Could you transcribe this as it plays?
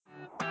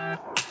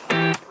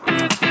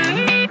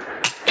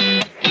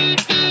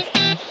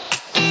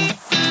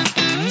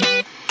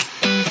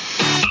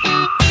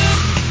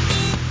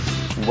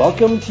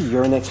Welcome to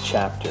Your Next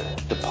Chapter,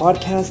 the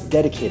podcast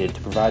dedicated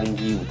to providing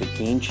you with the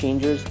game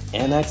changers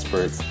and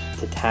experts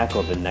to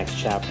tackle the next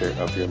chapter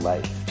of your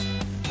life.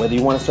 Whether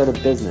you want to start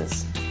a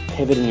business,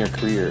 pivot in your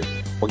career,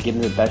 or get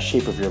in the best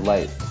shape of your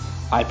life,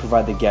 I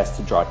provide the guests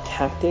to draw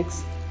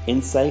tactics,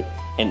 insight,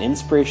 and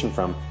inspiration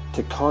from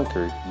to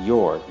conquer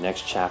your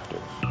next chapter.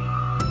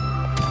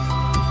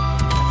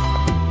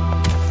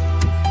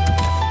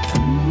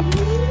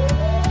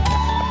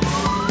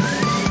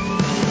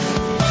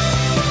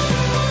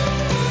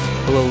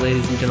 Hello,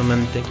 ladies and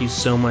gentlemen. Thank you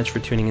so much for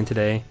tuning in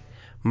today.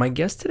 My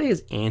guest today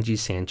is Angie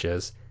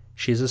Sanchez.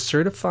 She is a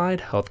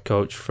certified health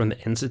coach from the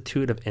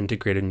Institute of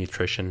Integrative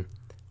Nutrition.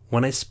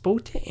 When I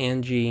spoke to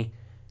Angie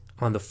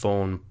on the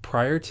phone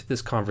prior to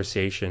this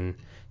conversation,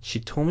 she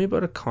told me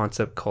about a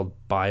concept called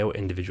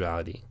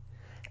bioindividuality.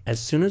 As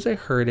soon as I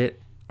heard it,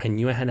 I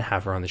knew I had to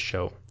have her on the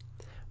show.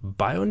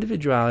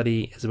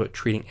 Bioindividuality is about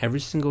treating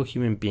every single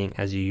human being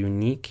as a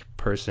unique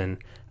person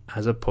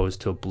as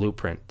opposed to a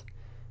blueprint.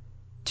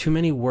 Too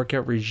many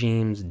workout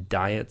regimes,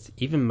 diets,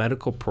 even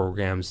medical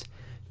programs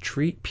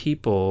treat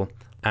people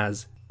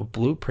as a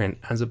blueprint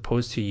as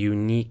opposed to a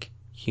unique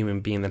human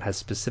being that has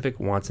specific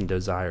wants and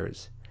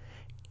desires.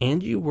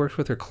 Angie works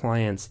with her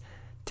clients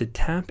to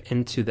tap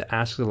into the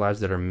aspects of their lives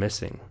that are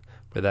missing,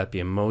 whether that be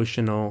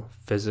emotional,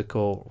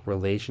 physical,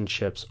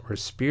 relationships, or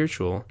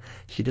spiritual.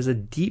 She does a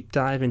deep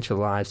dive into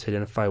lives to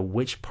identify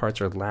which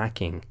parts are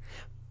lacking.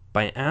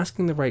 By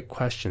asking the right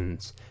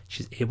questions,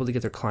 she's able to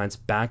get their clients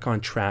back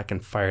on track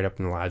and fired up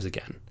in their lives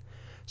again.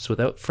 So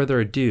without further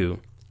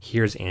ado,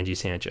 here's Angie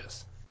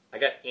Sanchez. I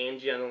got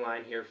Angie on the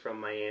line here from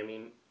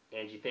Miami.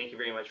 Angie, thank you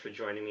very much for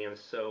joining me. I'm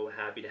so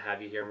happy to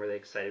have you here. I'm really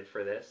excited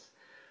for this.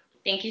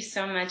 Thank you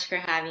so much for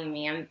having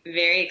me. I'm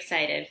very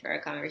excited for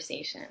our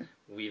conversation.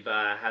 We've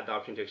had the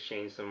opportunity to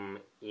exchange some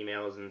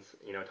emails and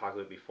talk a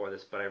little bit before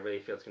this, but I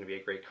really feel it's going to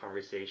be a great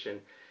conversation.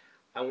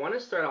 I want to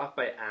start off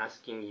by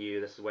asking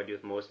you, this is what I do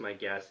with most of my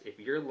guests, if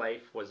your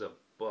life was a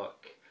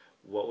book,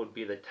 what would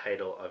be the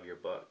title of your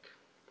book?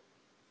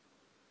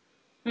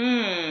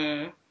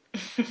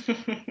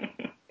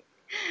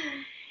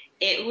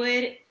 It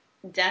would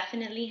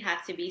definitely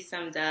have to be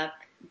summed up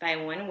by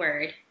one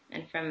word,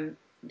 and from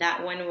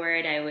that one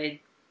word I would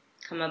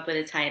come up with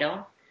a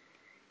title.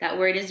 That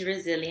word is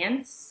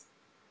resilience.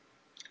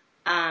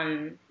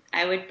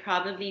 I would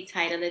probably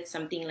title it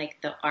something like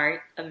The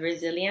Art of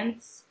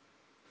Resilience.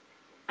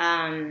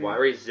 Why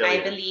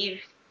resilience?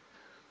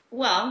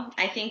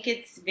 I think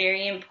it's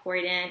very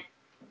important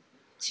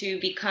to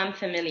become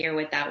familiar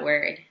with that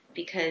word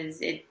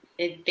because it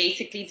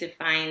basically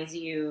defines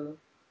you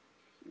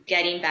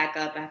getting back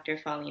up after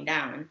falling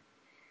down.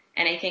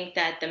 And I think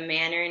that the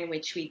manner in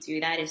which we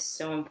do that is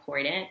so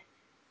important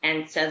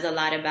and says a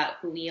lot about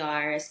who we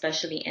are,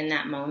 especially in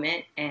that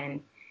moment.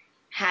 And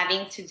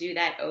having to do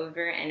that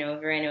over and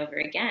over and over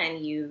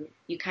again, you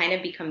kind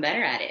of become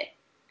better at it.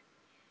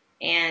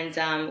 And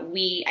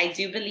I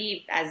do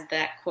believe, as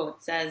that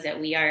quote says,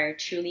 that we are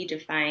truly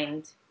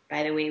defined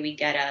by the way we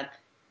get up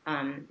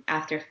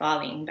after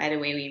falling, by the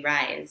way we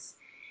rise.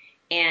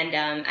 And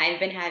I've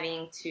been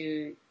having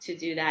to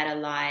do that a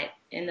lot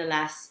in the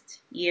last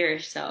year or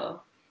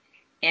so.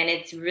 And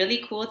it's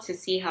really cool to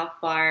see how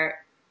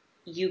far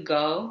you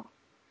go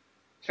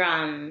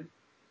from,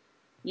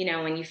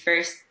 when you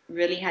first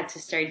really had to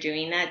start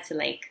doing that to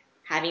like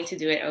having to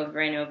do it over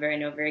and over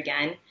and over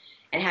again.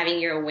 And having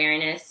your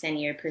awareness and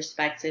your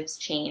perspectives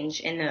change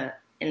in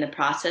the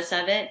process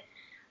of it.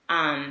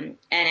 And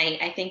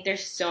I think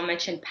there's so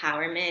much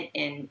empowerment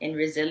in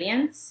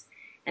resilience.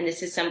 And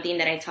this is something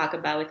that I talk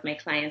about with my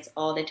clients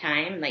all the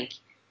time. Like,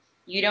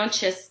 you don't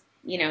just,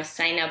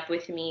 sign up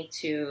with me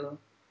to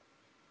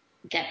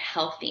get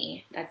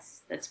healthy.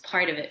 That's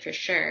part of it for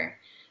sure.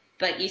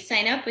 But you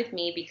sign up with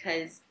me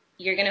because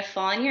you're going to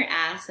fall on your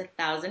ass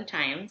 1,000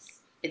 times.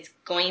 It's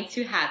going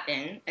to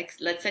happen.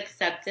 Let's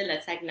accept it.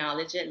 Let's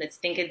acknowledge it. Let's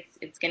think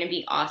it's going to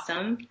be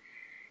awesome.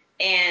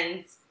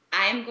 And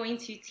I'm going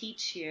to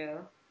teach you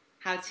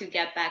how to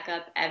get back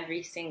up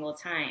every single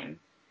time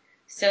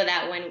so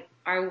that when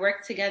our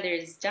work together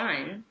is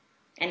done,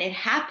 and it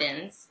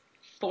happens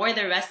for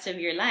the rest of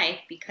your life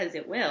because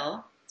it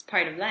will, it's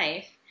part of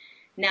life,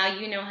 now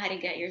you know how to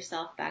get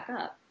yourself back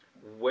up.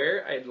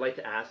 I'd like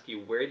to ask you,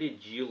 where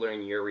did you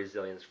learn your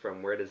resilience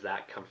from? Where does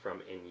that come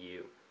from in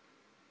you?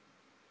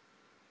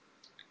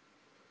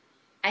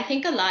 I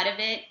think a lot of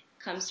it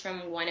comes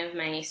from one of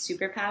my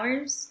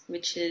superpowers,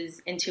 which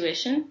is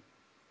intuition.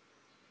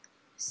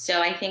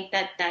 So I think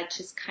that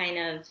just kind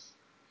of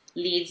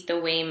leads the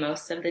way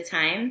most of the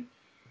time.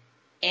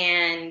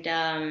 And,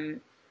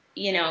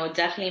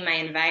 definitely my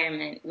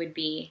environment would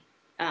be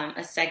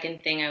a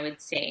second thing I would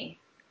say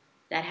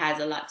that has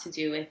a lot to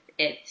do with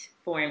it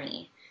for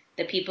me.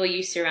 The people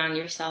you surround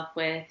yourself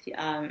with, you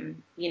are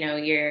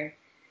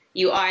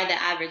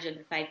the average of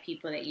the 5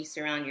 people that you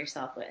surround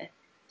yourself with.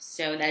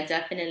 So that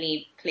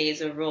definitely plays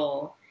a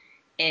role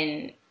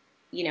in,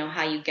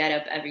 how you get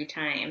up every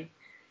time.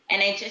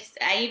 And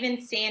I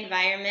even say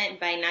environment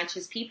by not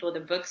just people, the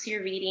books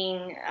you're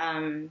reading,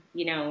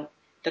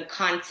 the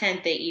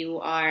content that you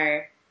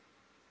are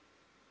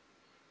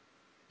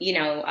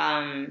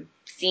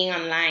seeing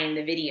online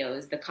the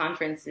videos, the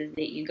conferences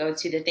that you go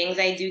to, the things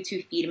I do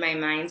to feed my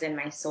mind and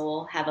my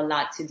soul have a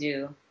lot to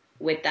do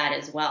with that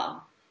as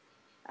well.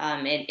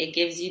 It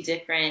gives you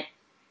different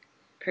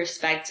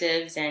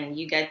perspectives, and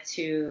you get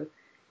to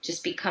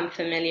just become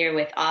familiar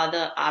with all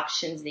the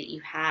options that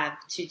you have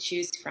to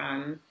choose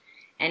from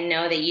and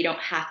know that you don't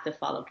have to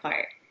fall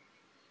apart.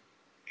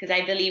 Because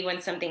I believe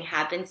when something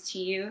happens to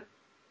you,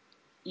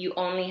 you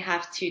only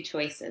have two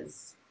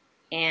choices.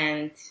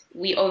 And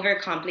we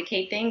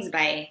overcomplicate things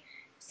by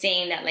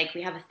saying that like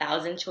we have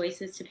 1,000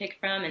 choices to pick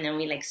from, and then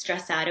we like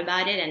stress out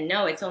about it. And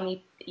no,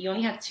 you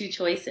only have two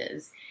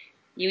choices.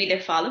 You either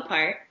fall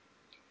apart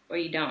or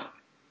you don't.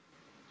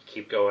 You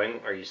keep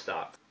going or you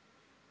stop.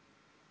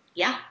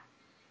 Yeah.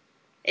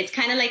 It's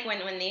kind of like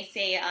when they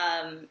say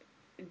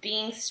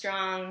being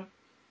strong,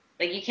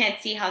 like you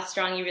can't see how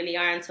strong you really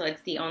are until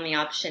it's the only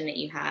option that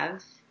you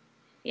have.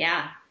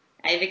 Yeah.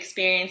 I've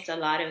experienced a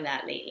lot of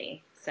that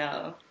lately.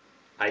 So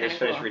I just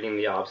finished reading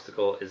The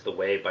Obstacle is the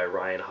Way by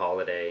Ryan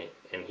Holiday,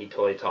 and he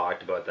totally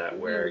talked about that,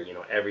 where,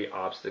 every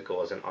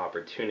obstacle is an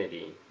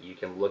opportunity. You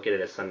can look at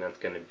it as something that's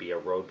going to be a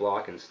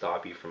roadblock and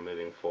stop you from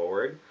moving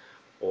forward,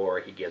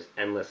 or he gives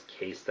endless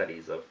case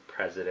studies of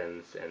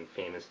presidents and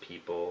famous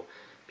people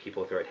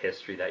throughout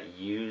history that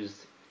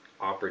used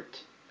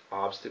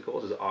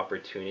obstacles as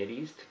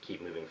opportunities to keep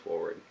moving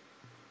forward.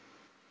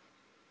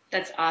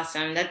 That's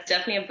awesome. That's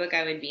definitely a book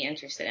I would be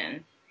interested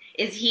in.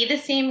 Is he the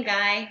same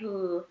guy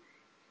who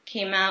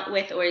came out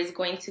with, or is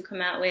going to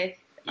come out with,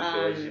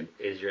 Ego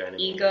is Your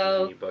Enemy?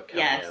 Ego. His new book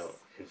coming out.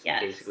 It's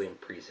basically in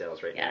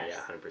pre-sales right now. Yeah,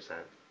 100%.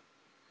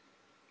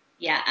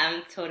 Yeah,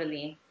 I'm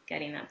totally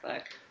getting that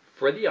book.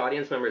 For the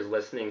audience members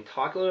listening,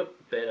 talk a little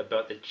bit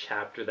about the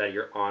chapter that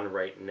you're on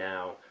right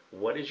now.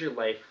 What does your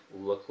life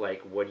look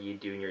like? What do you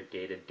do in your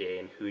day-to-day,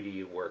 and who do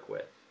you work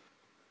with?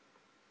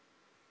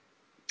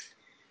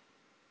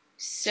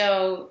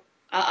 So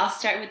I'll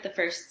start with the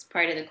first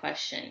part of the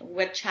question.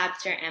 What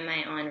chapter am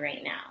I on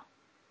right now?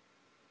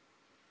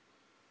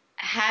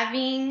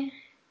 Having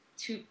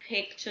to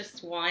pick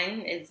just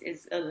one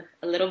is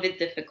a little bit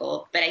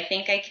difficult, but I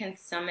think I can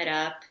sum it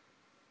up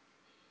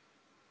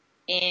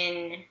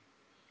in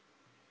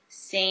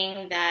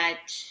saying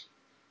that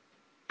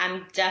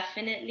I'm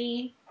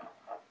definitely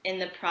in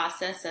the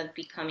process of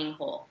becoming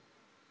whole.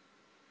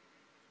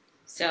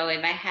 So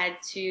if I had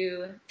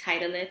to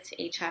title it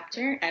a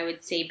chapter, I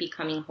would say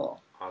Becoming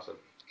Whole. Awesome.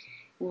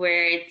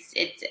 Where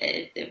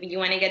if you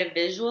want to get a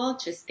visual,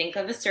 just think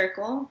of a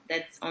circle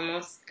that's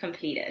almost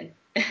completed.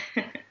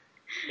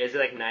 Is it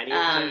like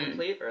 90%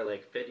 complete, or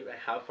like 50?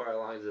 How far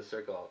along is the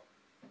circle?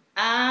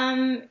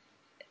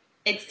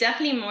 It's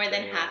definitely more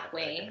than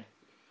halfway. Okay.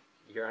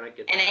 You're on a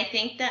good. And I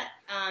think that,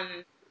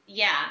 and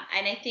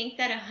I think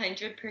that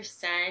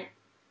 100%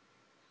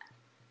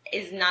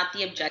 is not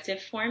the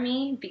objective for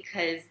me,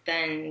 because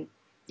then,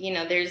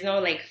 there's no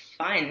like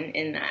fun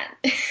in that.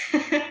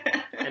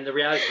 And the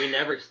reality, we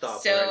never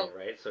stop learning,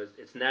 right? So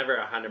it's never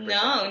 100%.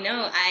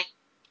 No,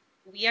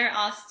 we are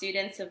all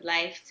students of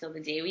life till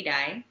the day we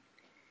die.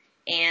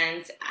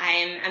 And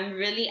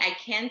I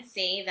can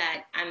say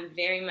that I'm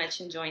very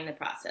much enjoying the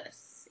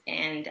process.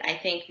 And I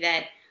think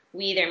that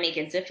we either make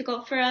it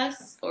difficult for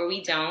us or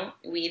we don't.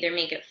 We either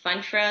make it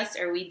fun for us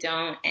or we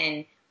don't.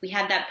 And we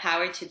have that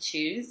power to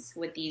choose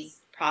what these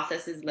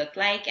processes look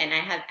like. And I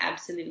have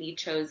absolutely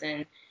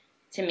chosen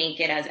to make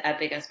it as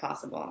epic as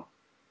possible.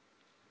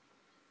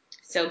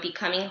 So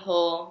Becoming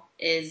Whole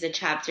is the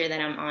chapter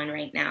that I'm on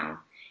right now.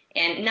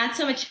 And not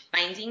so much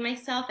finding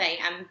myself.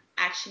 I'm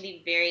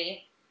actually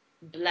very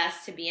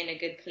blessed to be in a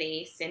good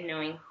place and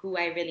knowing who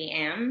I really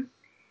am,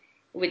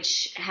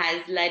 which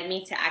has led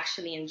me to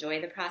actually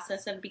enjoy the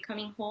process of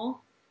becoming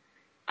whole.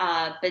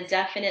 But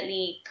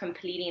definitely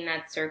completing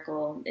that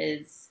circle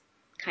is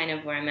kind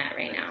of where I'm at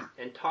right now.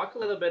 And talk a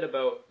little bit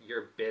about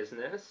your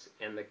business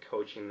and the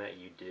coaching that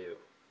you do.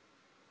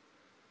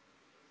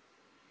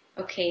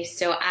 Okay,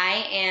 so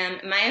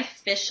my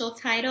official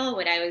title,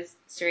 what I was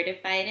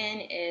certified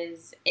in,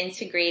 is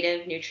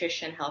Integrative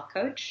Nutrition Health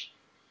Coach.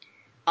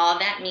 All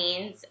that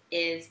means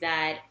is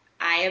that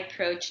I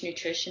approach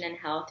nutrition and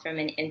health from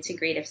an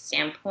integrative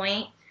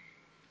standpoint,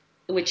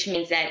 which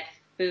means that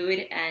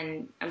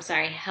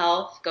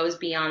health goes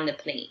beyond the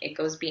plate. It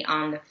goes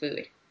beyond the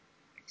food.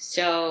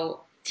 So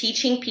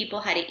teaching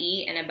people how to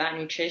eat and about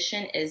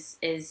nutrition is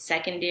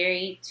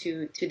secondary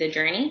to the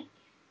journey.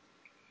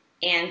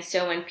 And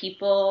so when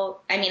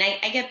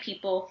I get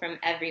people from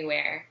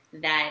everywhere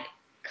that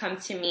come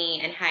to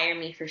me and hire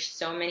me for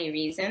so many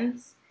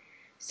reasons.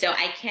 So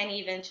I can't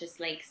even just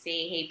like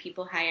say, hey,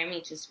 people hire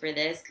me just for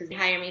this, because they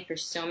hire me for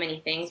so many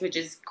things, which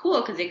is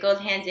cool because it goes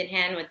hand in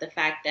hand with the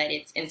fact that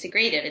it's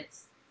integrated.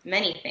 It's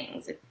many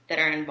things that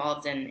are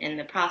involved in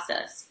the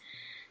process.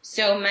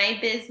 So my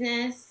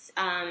business,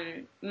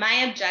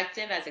 my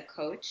objective as a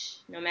coach,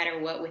 no matter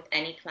what with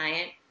any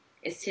client,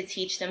 is to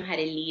teach them how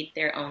to lead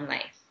their own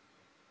life,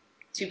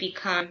 to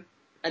become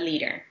a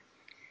leader,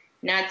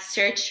 not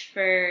search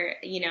for,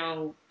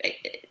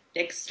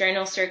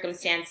 external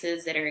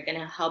circumstances that are going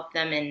to help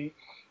them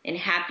and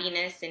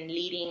happiness and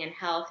leading and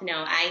health.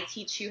 No, I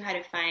teach you how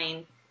to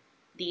find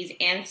these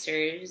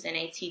answers, and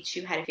I teach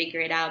you how to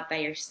figure it out by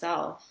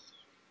yourself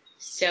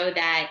so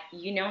that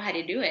you know how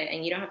to do it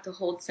and you don't have to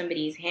hold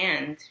somebody's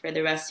hand for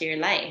the rest of your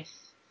life.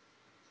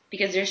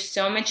 Because there's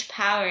so much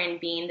power in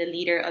being the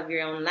leader of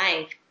your own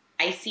life.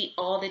 I see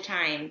all the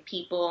time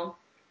people,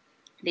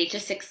 they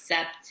just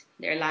accept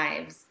their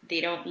lives. They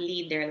don't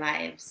lead their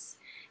lives.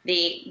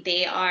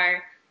 They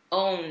are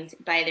owned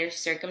by their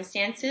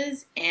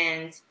circumstances,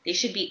 and they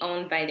should be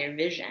owned by their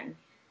vision.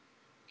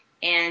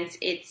 And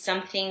it's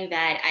something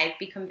that I've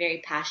become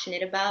very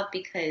passionate about,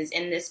 because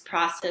in this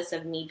process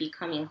of me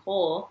becoming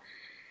whole,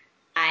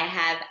 I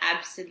have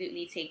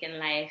absolutely taken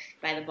life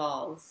by the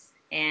balls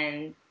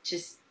and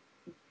just,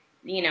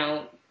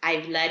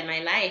 I've led my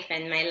life,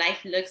 and my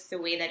life looks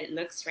the way that it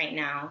looks right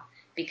now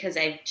because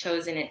I've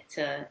chosen it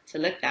to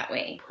look that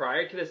way.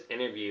 Prior to this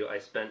interview, I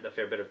spent a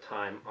fair bit of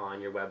time on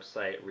your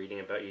website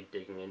reading about you,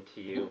 digging into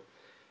you.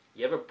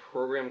 You have a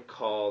program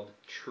called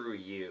True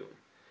You.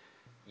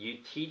 You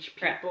teach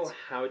people Correct.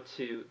 how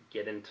to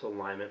get into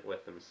alignment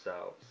with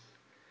themselves.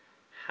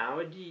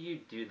 How do you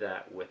do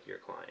that with your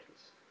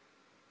clients?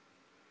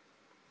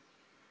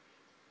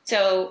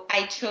 So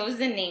I chose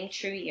the name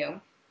True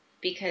You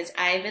because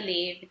I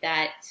believe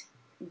that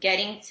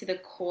getting to the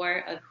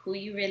core of who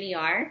you really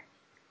are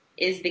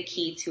is the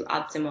key to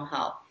optimal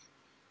health.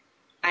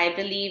 I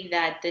believe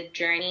that the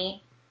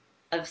journey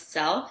of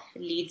self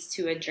leads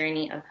to a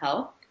journey of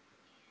health.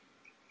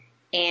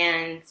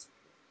 And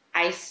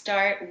I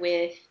start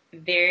with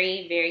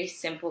very, very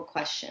simple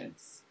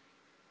questions.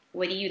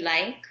 What do you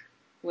like?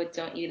 What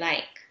don't you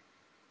like?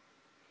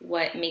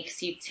 What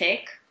makes you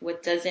tick?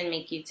 What doesn't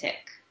make you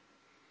tick?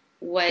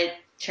 What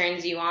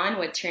turns you on?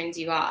 What turns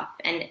you off?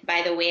 And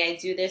by the way, I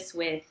do this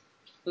with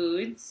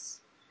foods,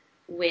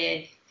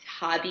 with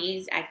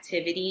hobbies,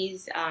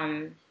 activities,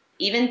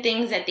 even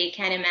things that they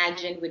can't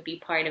imagine would be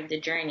part of the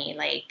journey.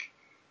 Like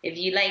if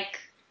you like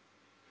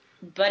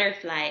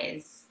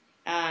butterflies,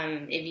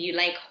 if you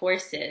like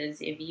horses,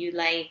 if you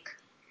like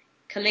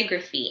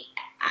calligraphy,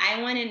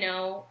 I want to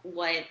know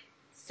what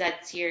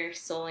sets your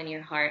soul and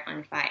your heart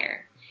on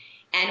fire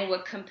and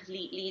what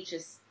completely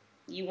just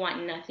you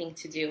want nothing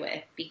to do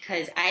with.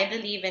 Because I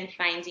believe in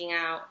finding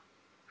out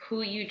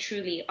who you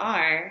truly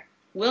are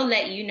will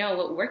let you know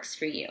what works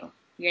for you.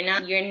 You're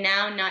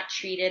now not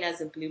treated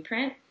as a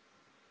blueprint.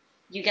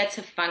 You get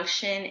to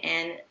function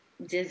and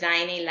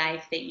design a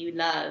life that you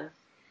love,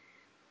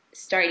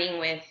 starting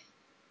with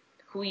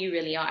who you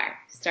really are,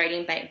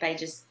 starting by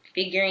just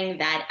figuring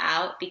that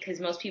out, because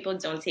most people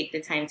don't take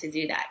the time to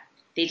do that.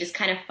 They just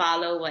kind of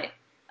follow what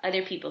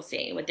other people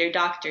say, what their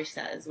doctor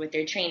says, what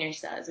their trainer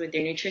says, what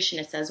their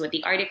nutritionist says, what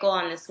the article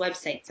on this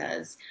website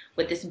says,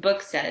 what this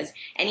book says.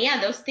 And yeah,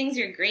 those things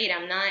are great.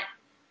 I'm not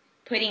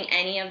putting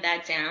any of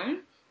that down.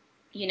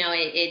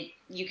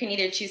 You can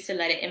either choose to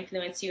let it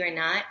influence you or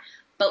not.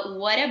 But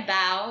what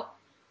about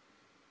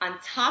on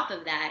top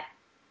of that,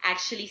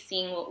 actually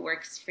seeing what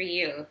works for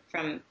you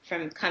from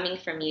coming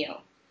from you?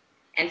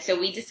 And so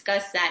we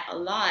discuss that a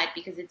lot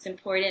because it's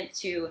important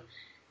to,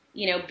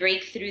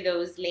 break through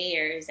those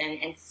layers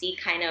and see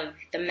kind of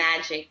the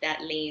magic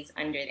that lays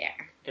under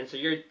there. And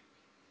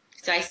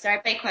so I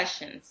start by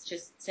questions,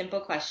 just simple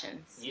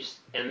questions.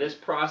 And this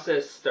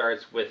process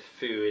starts with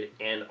food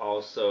and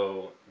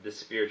also the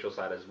spiritual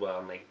side as well,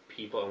 and like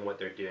people and what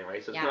they're doing,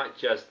 right? So it's not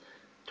just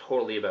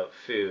totally about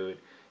food.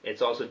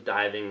 It's also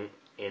diving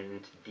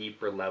into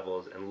deeper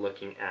levels and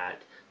looking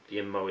at the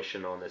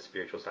emotional and the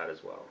spiritual side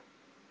as well.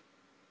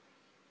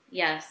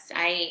 Yes,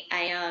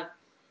 I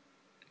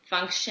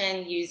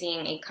function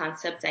using a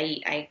concept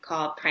I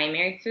call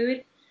primary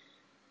food,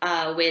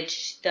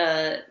 which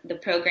the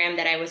program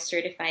that I was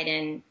certified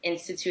in,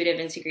 Institute of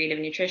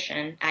Integrative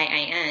Nutrition,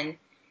 IIN,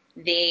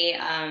 they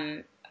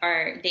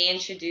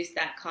introduced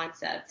that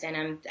concept,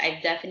 and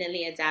I've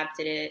definitely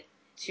adapted it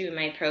to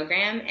my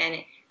program. And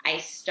I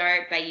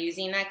start by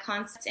using that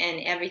concept,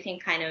 and everything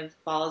kind of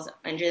falls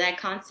under that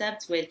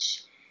concept,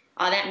 which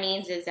all that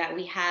means is that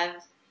we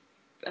have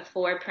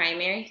 4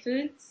 primary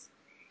foods,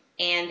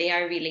 and they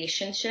are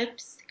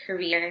relationships,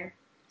 career,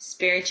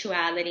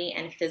 spirituality,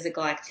 and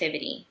physical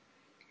activity.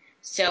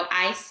 So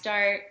I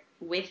start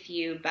with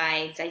you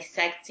by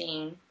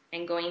dissecting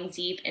and going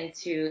deep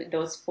into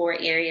those 4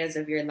 areas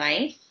of your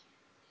life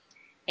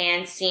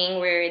and seeing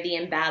where the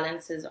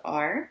imbalances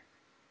are.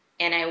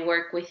 And I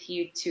work with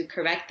you to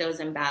correct those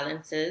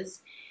imbalances,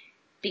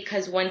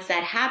 because once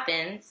that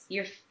happens,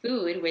 your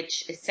food,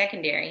 which is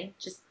secondary,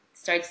 just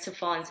starts to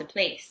fall into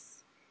place.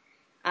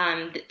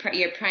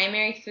 Your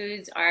primary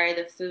foods are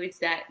the foods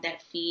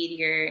that feed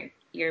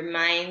your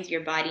mind,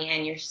 your body,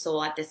 and your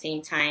soul at the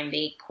same time.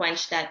 They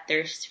quench that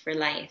thirst for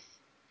life.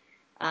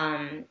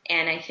 And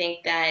I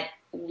think that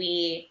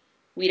we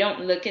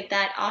don't look at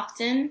that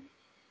often.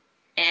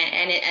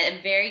 And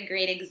a very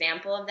great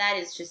example of that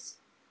is just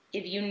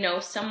if you know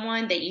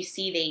someone that you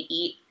see they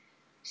eat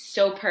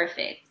so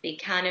perfect. They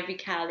count every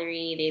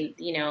calorie.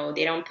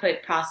 They don't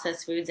put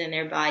processed foods in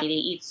their body. They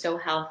eat so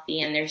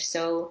healthy and they're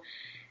so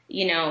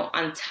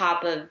on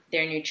top of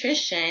their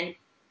nutrition.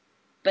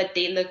 but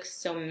they look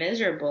so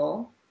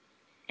miserable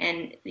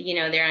and,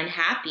 they're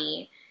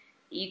unhappy,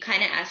 you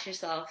kind of ask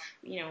yourself,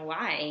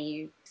 why?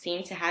 You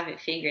seem to have it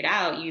figured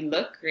out. You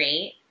look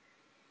great.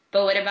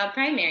 But what about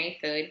primary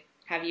food?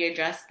 Have you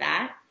addressed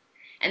that?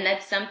 And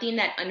that's something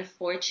that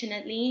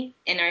unfortunately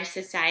in our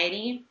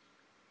society,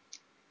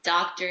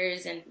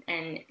 doctors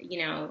and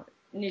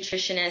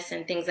nutritionists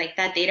and things like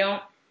that, they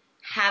don't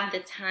have the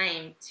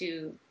time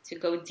to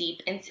go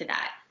deep into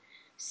that.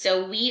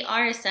 So we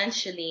are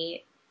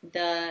essentially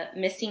the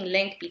missing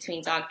link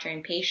between doctor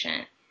and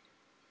patient.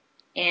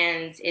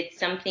 And it's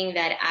something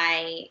that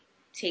I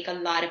take a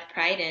lot of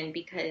pride in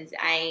because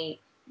I'm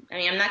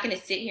not going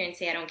to sit here and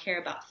say I don't care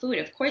about food.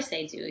 Of course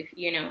I do.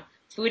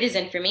 Food is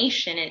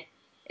information.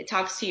 It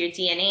talks to your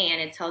DNA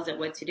and it tells it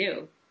what to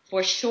do.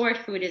 For sure,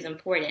 food is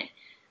important,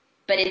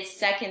 but it's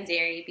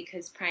secondary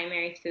because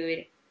primary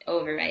food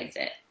overrides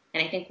it.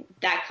 And I think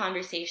that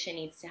conversation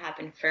needs to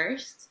happen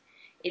first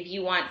if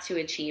you want to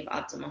achieve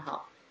optimal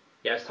health.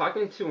 Yeah, I was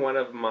talking to one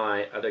of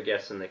my other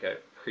guests in like a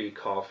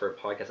pre-call for a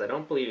podcast. I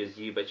don't believe it was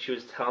you, but she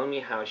was telling me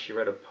how she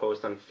read a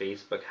post on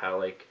Facebook how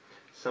like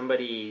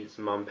somebody's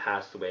mom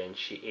passed away and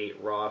she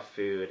ate raw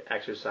food,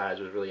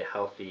 exercised, was really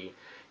healthy,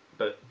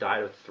 but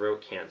died of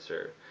throat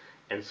cancer.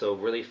 And so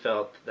really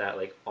felt that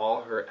like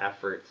all her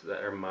efforts that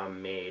her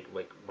mom made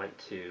like went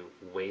to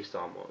waste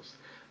almost.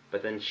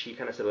 But then she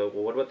kind of said, well,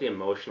 what about the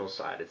emotional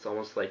side? It's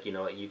almost like,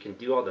 you can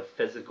do all the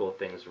physical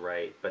things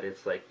right, but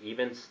it's like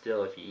even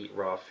still, if you eat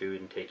raw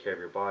food and take care of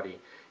your body,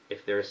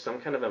 if there's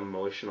some kind of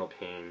emotional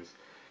pains,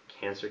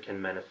 cancer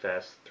can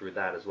manifest through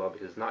that as well,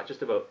 because it's not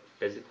just about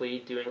physically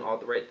doing all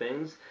the right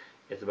things,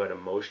 it's about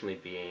emotionally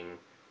being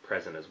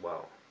present as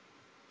well.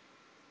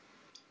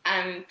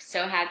 I'm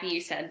so happy you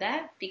said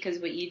that because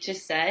what you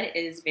just said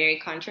is very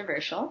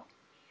controversial.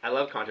 I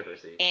love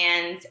controversy.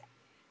 And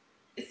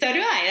so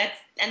do I.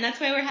 That's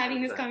why we're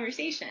having this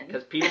conversation.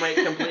 Because people might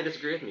completely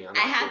disagree with me on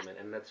that statement,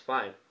 and that's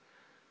fine.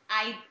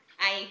 I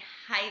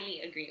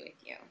highly agree with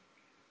you.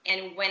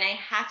 And when I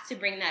have to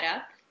bring that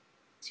up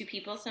to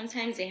people,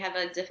 sometimes they have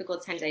a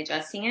difficult time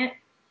digesting it.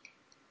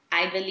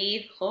 I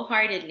believe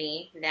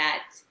wholeheartedly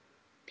that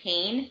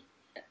pain,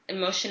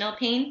 emotional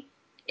pain,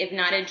 if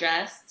not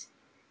addressed,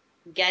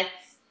 gets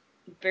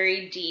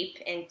very deep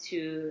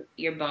into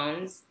your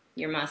bones,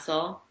 your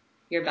muscle,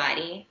 your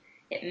body.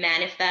 It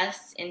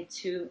manifests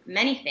into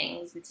many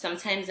things. It's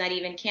sometimes not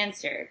even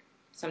cancer,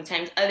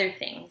 sometimes other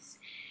things.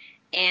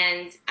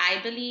 And I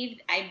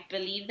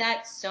believe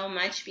that so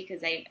much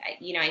because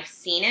I've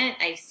seen it.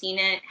 I've seen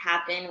it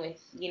happen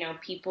with,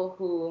 people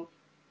who,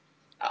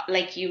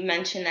 like you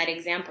mentioned that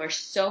example, are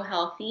so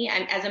healthy.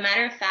 As a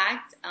matter of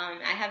fact, I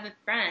have a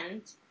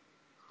friend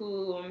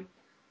who,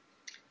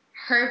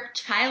 her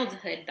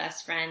childhood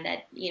best friend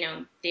that,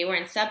 they were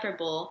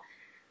inseparable.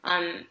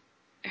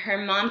 Her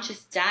mom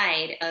just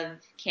died of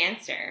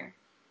cancer.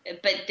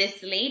 But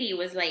this lady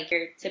was like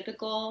your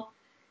typical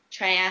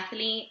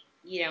triathlete,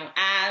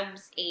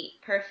 abs,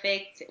 ate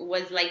perfect,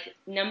 was like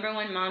number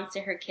one mom to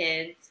her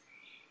kids.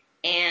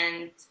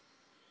 And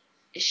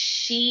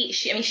she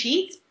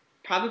eats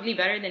probably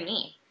better than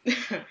me.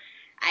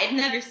 I've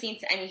never seen,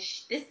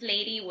 this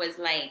lady was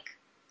like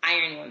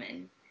Iron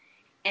Woman.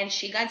 And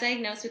she got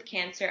diagnosed with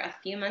cancer a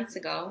few months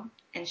ago,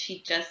 and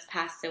she just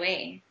passed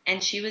away.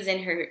 And she was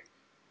in her,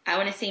 I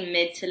want to say,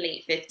 mid to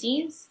late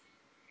 50s.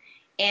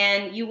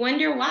 And you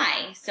wonder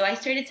why. So I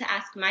started to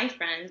ask my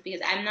friends,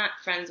 because I'm not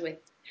friends with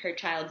her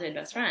childhood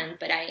best friend,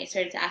 but I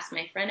started to ask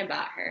my friend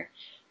about her.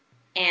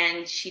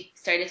 And she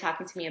started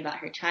talking to me about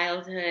her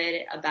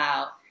childhood,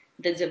 about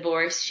the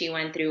divorce she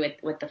went through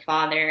with the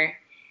father,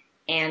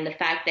 and the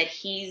fact that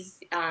he's,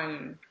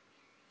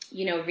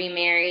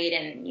 remarried,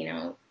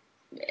 and,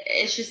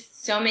 it's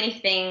just so many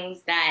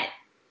things that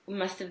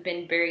must have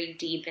been buried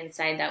deep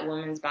inside that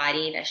woman's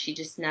body that she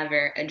just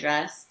never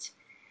addressed.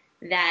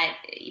 That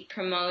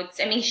promotes,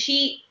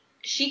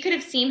 she could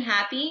have seemed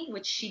happy,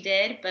 which she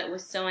did, but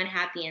was so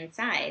unhappy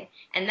inside.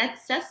 And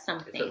that says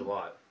something. It says a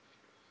lot.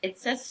 It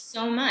says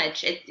so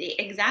much.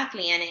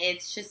 Exactly. And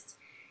it's just,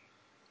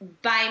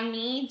 by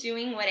me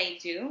doing what I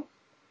do,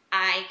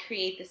 I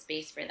create the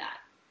space for that.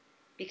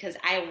 Because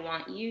I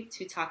want you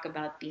to talk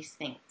about these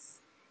things.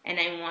 And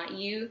I want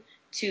you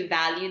to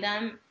value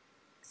them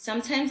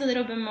sometimes a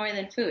little bit more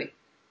than food.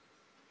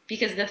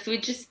 Because the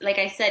food just, like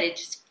I said, it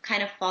just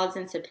kind of falls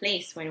into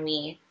place when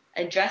we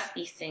address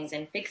these things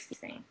and fix these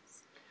things.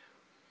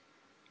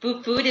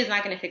 Food is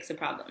not going to fix the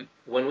problem.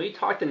 When we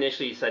talked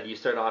initially, you said you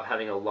started off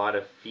having a lot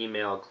of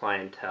female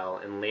clientele,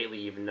 and lately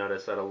you've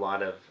noticed that a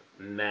lot of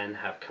men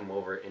have come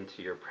over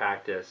into your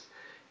practice,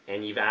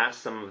 and you've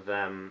asked some of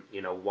them,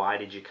 why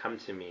did you come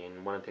to me?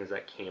 And one of the things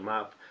that came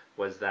up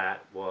was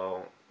that,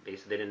 well, they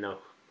said they didn't know,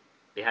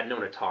 they had no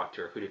one to talk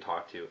to or who to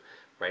talk to,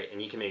 right?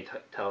 And you can maybe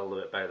tell a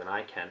little bit better than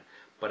I can.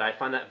 But I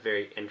find that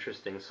very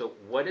interesting. So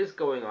what is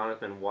going on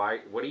with men?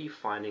 What are you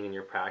finding in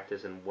your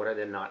practice, and what are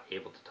they not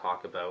able to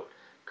talk about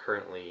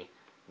currently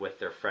with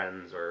their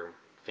friends or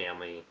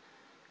family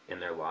in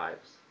their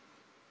lives?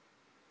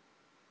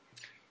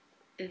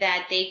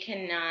 That they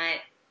cannot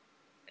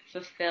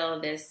fulfill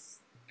this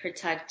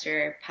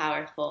protector,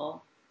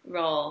 powerful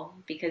role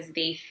because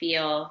they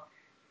feel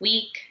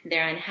weak,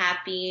 they're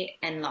unhappy,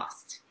 and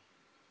lost.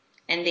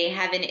 And they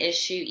have an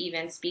issue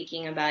even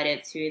speaking about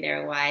it to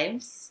their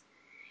wives.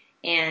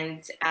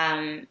 And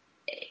I've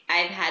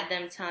had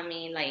them tell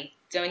me, like,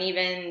 don't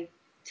even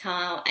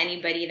tell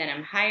anybody that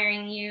I'm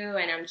hiring you.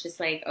 And I'm just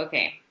like,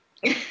 okay,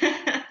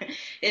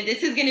 if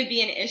this is going to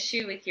be an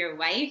issue with your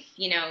wife,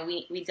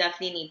 we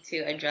definitely need to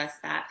address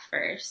that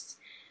first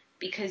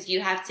because you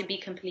have to be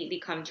completely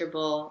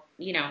comfortable,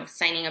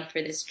 signing up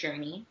for this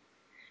journey.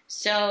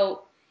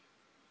 So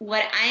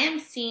what I am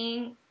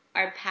seeing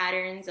are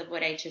patterns of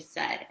what I just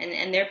said.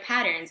 And they're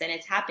patterns, and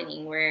it's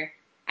happening where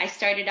I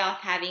started off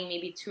having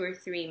maybe 2 or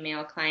 3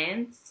 male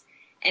clients,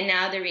 and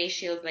now the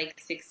ratio is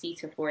like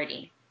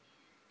 60-40.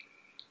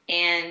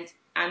 And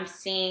I'm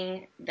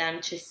seeing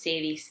them just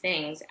say these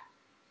things.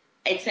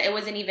 It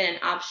wasn't even an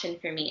option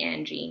for me,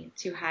 Angie,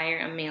 to hire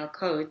a male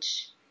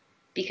coach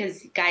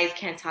because guys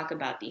can't talk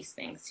about these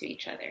things to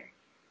each other.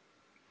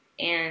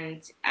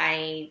 And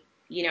I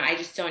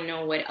just don't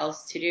know what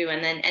else to do.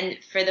 And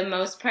for the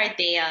most part,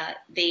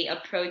 they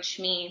approach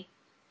me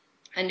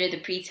under the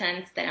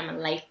pretense that I'm a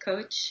life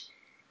coach.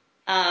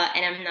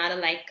 And I'm not a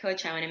life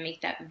coach. I want to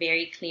make that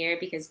very clear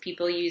because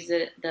people use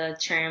the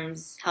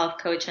terms health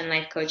coach and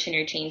life coach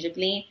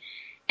interchangeably.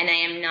 And I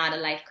am not a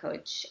life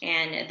coach.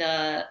 And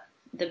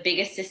the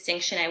biggest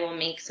distinction I will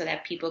make so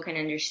that people can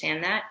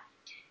understand that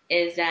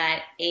is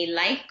that a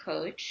life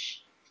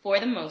coach, for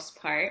the most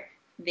part,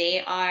 they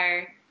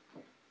are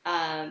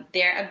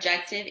their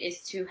objective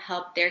is to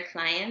help their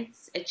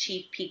clients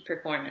achieve peak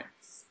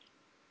performance.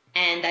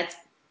 And that's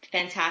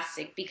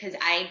fantastic because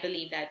I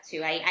believe that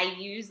too. I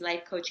use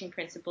life coaching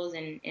principles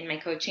in my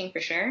coaching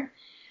for sure.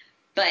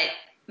 But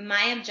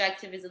my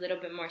objective is a little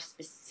bit more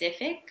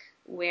specific,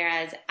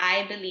 whereas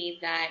I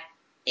believe that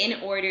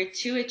in order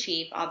to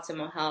achieve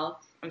optimal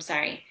health,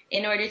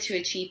 in order to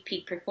achieve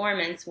peak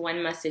performance,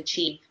 one must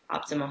achieve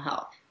optimal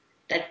health.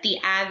 That's the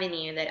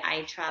avenue that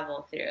I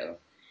travel through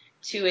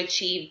to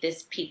achieve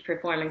this peak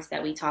performance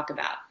that we talk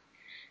about.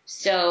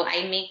 So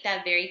I make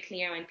that very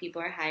clear when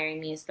people are hiring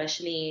me,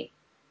 especially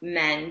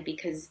men,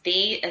 because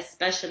they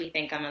especially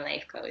think I'm a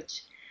life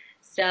coach.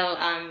 So,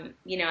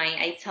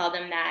 I tell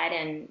them that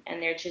and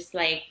they're just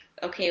like,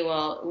 okay,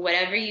 well,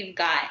 whatever you've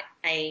got,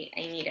 I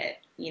need it.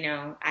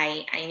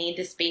 I need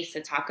the space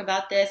to talk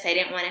about this. I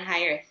didn't want to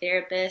hire a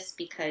therapist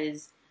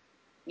because,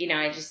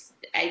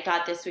 I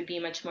thought this would be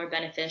much more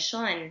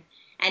beneficial.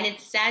 And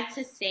it's sad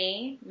to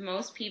say,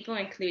 most people,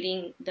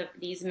 including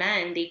these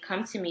men, they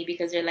come to me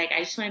because they're like, I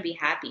just want to be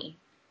happy.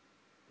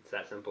 It's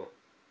that simple.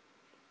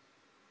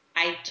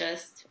 I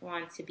just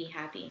want to be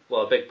happy.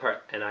 Well, a big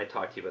part, and I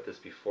talked to you about this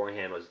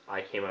beforehand, was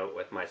I came out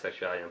with my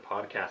sexuality on a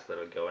podcast that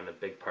would go, and a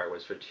big part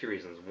was for 2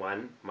 reasons.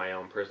 One, my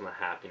own personal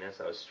happiness.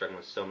 I was struggling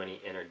with so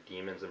many inner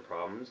demons and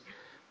problems.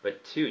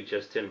 But 2,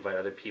 just to invite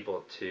other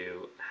people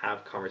to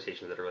have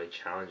conversations that are really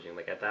challenging.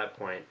 Like at that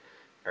point,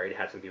 I already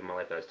had some people in my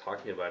life that I was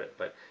talking about it,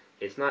 but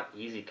it's not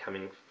easy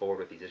coming forward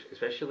with these issues,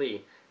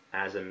 especially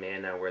as a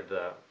man now where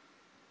the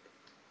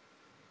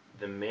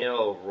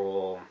male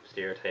role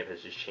stereotype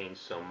has just changed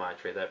so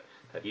much, right? That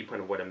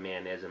viewpoint of what a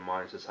man is in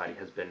modern society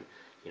has been,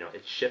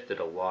 it's shifted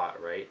a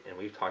lot, right? And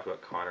we've talked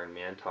about Connor and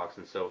Man Talks,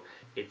 and so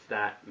it's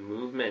that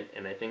movement,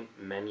 and I think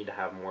men need to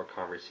have more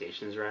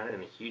conversations around it,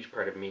 and a huge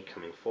part of me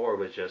coming forward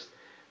was just,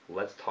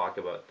 let's talk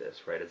about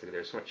this, right? It's like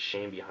there's so much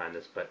shame behind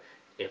this, but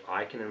if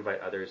I can invite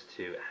others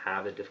to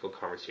have the difficult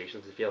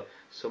conversations, I feel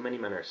so many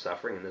men are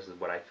suffering, and this is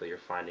what I feel you're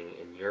finding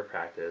in your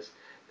practice,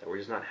 that we're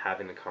just not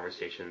having the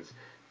conversations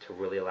to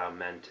really allow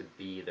men to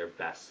be their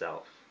best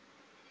self.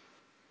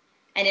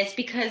 And it's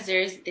because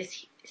there's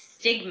this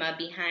stigma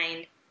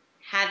behind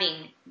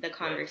having the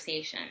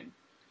conversation, right,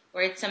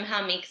 where it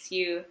somehow makes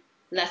you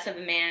less of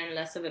a man,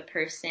 less of a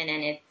person,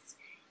 and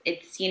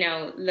it's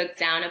looked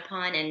down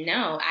upon. And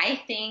no,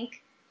 I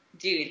think,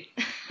 dude,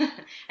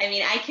 I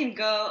mean, I can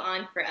go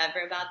on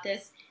forever about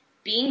this.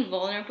 Being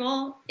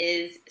vulnerable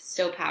is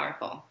so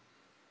powerful.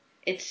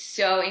 It's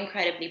so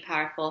incredibly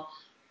powerful.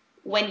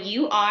 When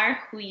you are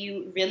who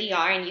you really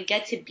are and you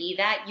get to be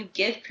that, you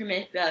give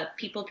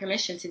people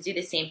permission to do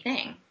the same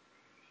thing.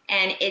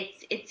 And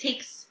it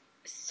takes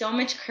so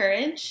much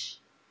courage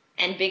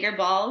and bigger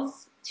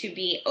balls to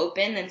be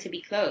open than to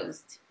be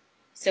closed.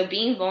 So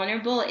being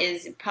vulnerable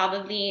is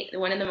probably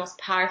one of the most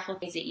powerful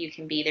things that you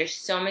can be. There's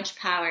so much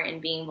power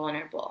in being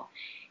vulnerable.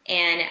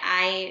 And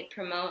I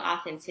promote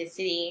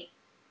authenticity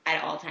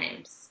at all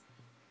times.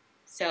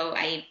 So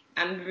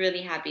I'm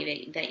really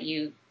happy that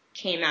you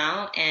came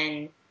out,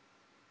 and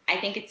I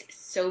think it's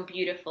so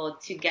beautiful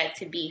to get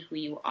to be who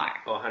you are.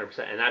 Oh,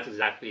 100%. And that's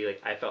exactly,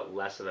 like, I felt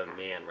less of a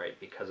man, right,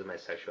 because of my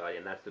sexuality.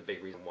 And that's the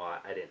big reason why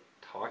I didn't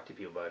talk to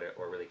people about it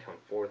or really come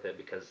forth with it,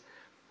 because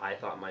I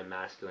thought my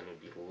masculinity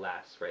would be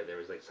less, right? There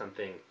was, like,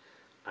 something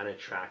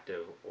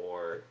unattractive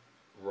or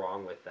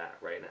wrong with that,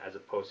 right? And as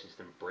opposed to just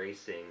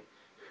embracing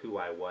who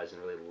I was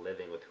and really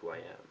living with who I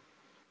am.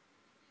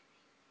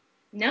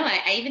 No,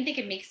 I even think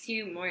it makes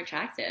you more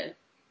attractive.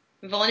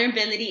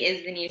 Vulnerability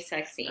is the new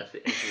sexy. That's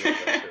the intimate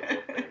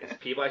whole thing. It's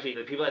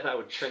the people I thought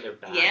would turn their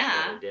back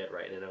never did,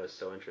 right? And it was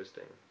so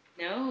interesting.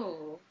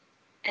 No.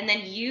 And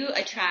then you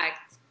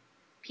attract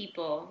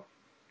people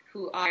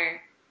who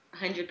are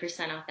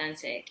 100%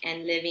 authentic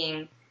and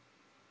living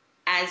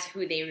as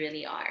who they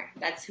really are.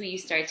 That's who you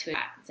start to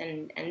attract.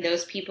 And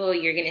those people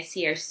you're going to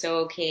see are so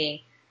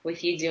okay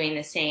with you doing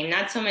the same.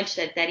 Not so much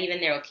that even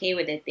they're okay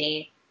with it,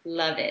 they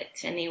love it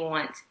and they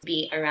want to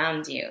be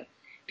around you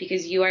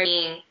because you are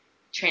being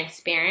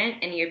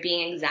transparent and you're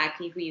being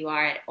exactly who you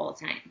are at all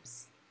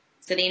times.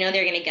 So they know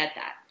they're going to get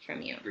that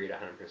from you. Agreed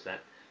 100%.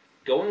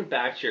 Going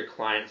back to your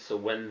clients, so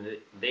when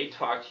they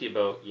talk to you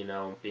about,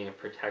 being a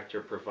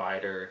protector,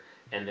 provider,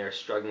 and they're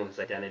struggling with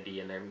identity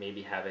and they're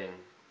maybe having,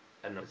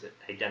 I don't know, is it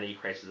identity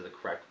crisis is the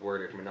correct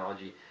word or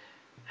terminology,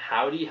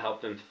 how do you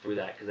help them through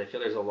that? Because I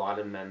feel there's a lot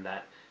of men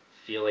that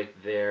feel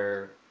like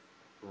their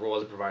role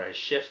as a provider has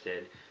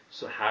shifted.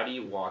 So how do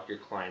you walk your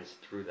clients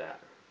through that?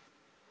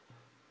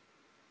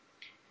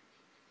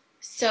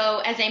 So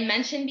as I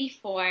mentioned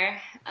before,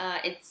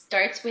 it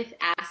starts with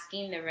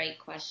asking the right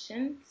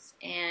questions.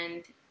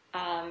 And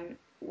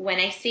when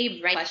I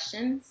say right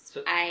questions,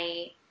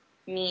 I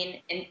mean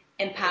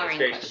empowering questions. It's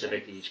very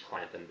specific to each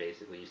client then,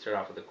 basically. You start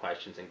off with the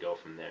questions and go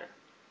from there.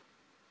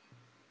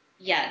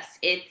 Yes,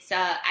 it's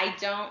I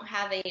don't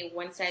have a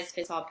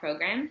one-size-fits-all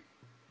program.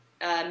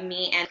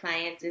 Me and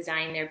client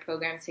design their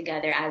program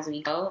together as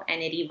we go,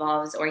 and it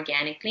evolves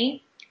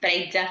organically. But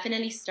I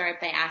definitely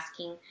start by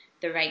asking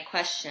the right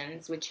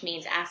questions, which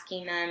means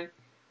asking them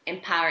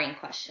empowering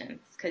questions,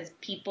 because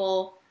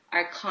people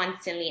are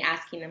constantly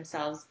asking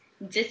themselves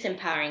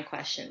disempowering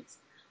questions.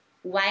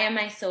 Why am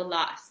I so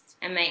lost?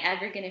 Am I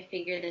ever going to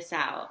figure this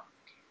out?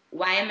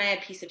 Why am I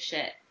a piece of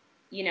shit?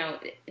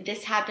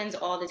 This happens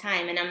all the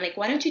time. And I'm like,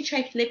 why don't you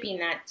try flipping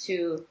that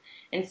to,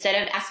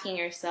 instead of asking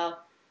yourself,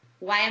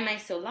 why am I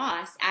so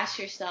lost? Ask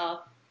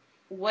yourself,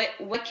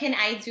 what can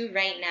I do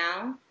right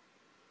now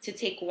to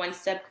take one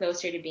step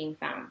closer to being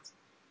found?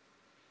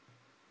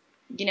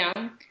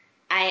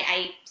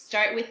 I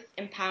start with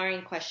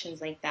empowering questions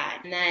like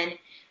that. And then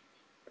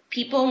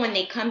people, when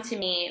they come to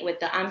me with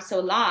the I'm so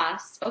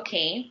lost,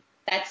 okay,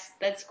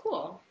 that's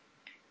cool.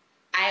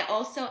 I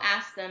also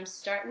ask them,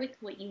 start with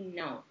what you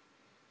know.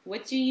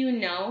 What do you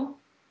know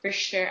for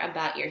sure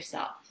about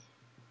yourself?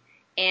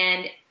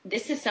 And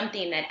this is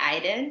something that I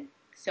did,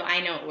 so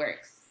I know it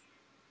works.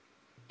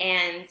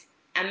 And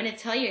I'm going to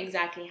tell you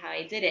exactly how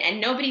I did it.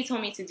 And nobody told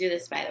me to do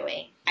this, by the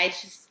way.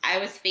 I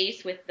was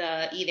faced with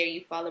the either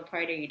you fall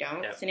apart or you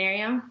don't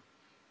scenario.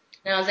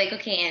 And I was like,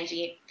 okay,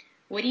 Angie,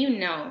 what do you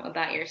know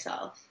about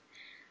yourself?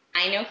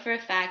 I know for a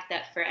fact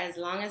that for as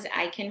long as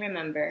I can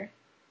remember,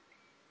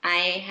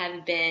 I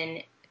have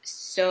been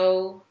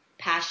so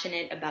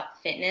passionate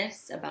about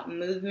fitness, about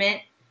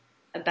movement,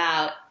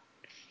 about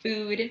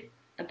food,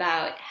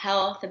 about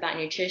health, about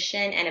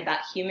nutrition, and about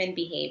human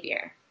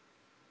behavior.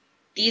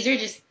 These are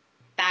just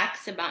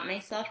facts about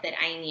myself that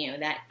I knew,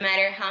 that no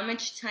matter how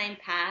much time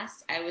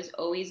passed, I was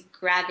always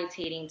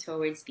gravitating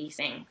towards these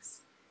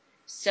things.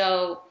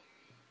 So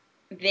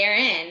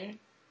therein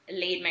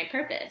laid my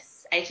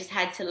purpose. I just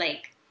had to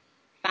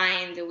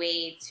find a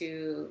way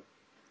to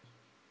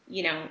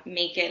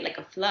make it like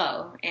a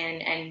flow.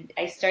 And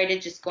I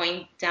started just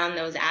going down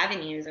those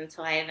avenues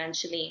until I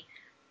eventually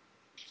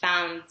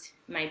found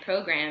my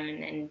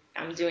program and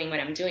I'm doing what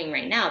I'm doing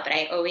right now. But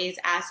I always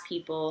ask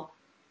people,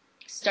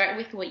 start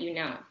with what you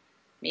know.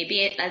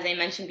 Maybe as I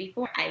mentioned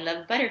before, I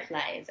love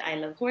butterflies. I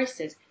love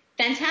horses.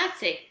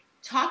 Fantastic.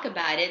 Talk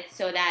about it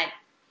so that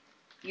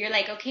you're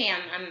like, okay,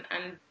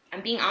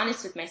 I'm being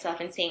honest with myself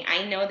and saying,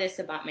 I know this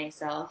about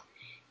myself.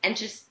 And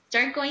just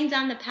start going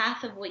down the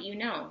path of what you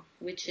know,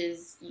 which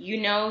is,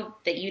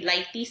 that you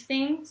like these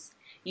things.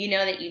 You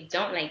know that you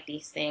don't like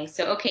these things.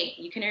 So, okay,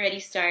 you can already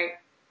start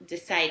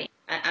deciding,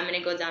 I'm going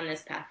to go down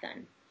this path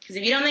then. Because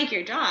if you don't like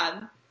your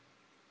job,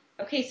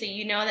 okay, so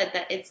you know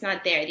that it's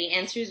not there. The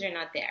answers are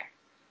not there.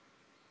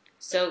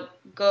 So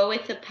go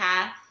with the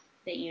path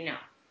that you know,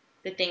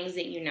 the things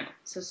that you know.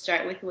 So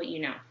start with what you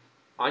know.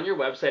 On your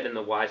website in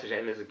the why section, I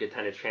think this is a good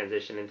time to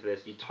transition into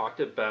this. You talked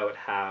about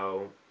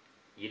how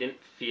you didn't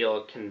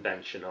feel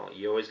conventional.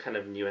 You always kind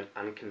of knew an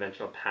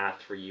unconventional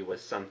path for you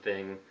was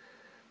something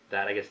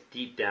that I guess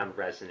deep down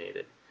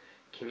resonated.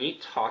 Can you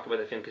talk about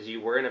the feeling? Because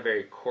you were in a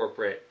very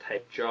corporate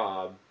type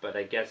job, but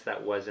I guess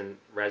that wasn't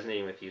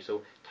resonating with you.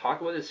 So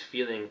talk about this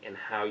feeling and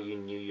how you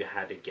knew you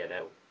had to get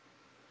out.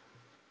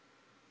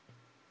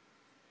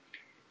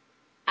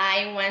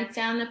 I went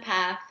down the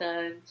path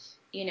of,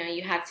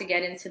 you have to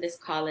get into this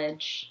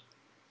college.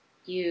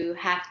 You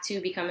have to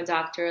become a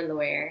doctor, a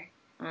lawyer.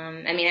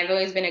 I've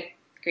always been a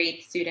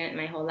great student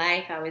my whole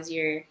life. I was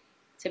your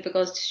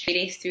typical straight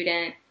A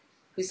student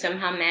who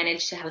somehow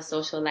managed to have a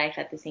social life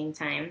at the same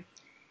time.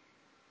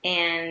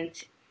 And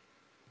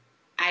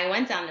I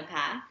went down the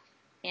path.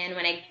 And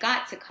when I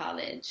got to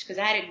college, because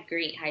I had a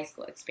great high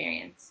school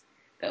experience,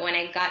 but when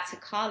I got to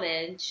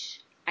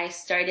college,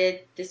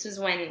 this was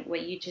when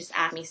what you just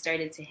asked me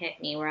started to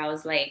hit me, where I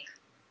was like,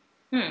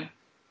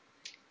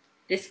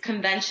 this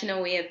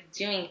conventional way of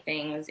doing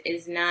things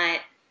is not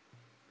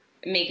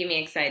making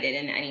me excited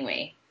in any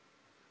way.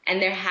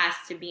 And there has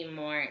to be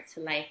more to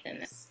life than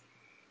this.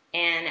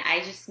 And I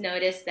just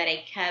noticed that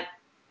I kept,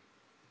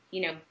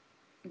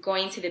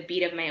 going to the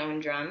beat of my own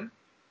drum.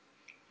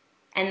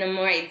 And the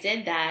more I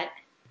did that,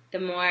 the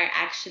more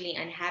actually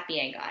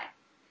unhappy I got,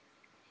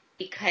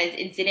 because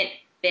it didn't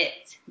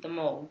fit the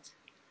mold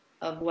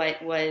of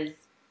what was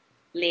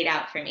laid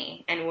out for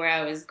me and where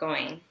I was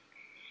going.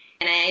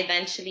 And I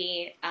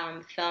eventually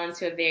fell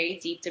into a very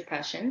deep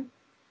depression.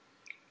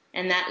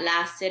 And that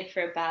lasted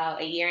for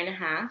about a year and a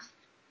half.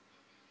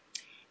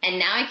 And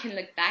now I can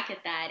look back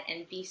at that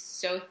and be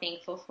so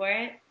thankful for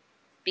it,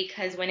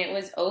 because when it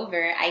was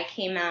over, I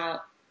came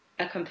out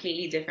a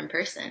completely different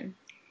person.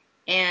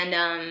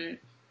 And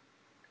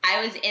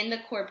I was in the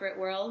corporate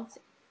world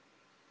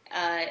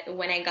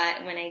when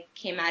I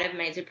came out of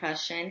my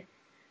depression.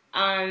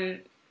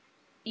 And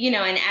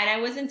I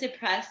wasn't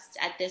depressed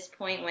at this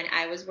point when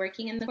I was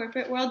working in the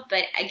corporate world,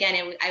 but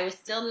again, I was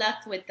still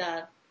left with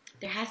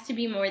there has to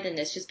be more than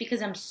this. Just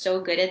because I'm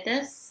so good at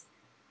this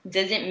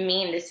doesn't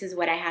mean this is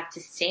what I have to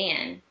stay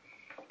in.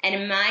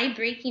 And my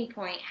breaking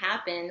point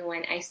happened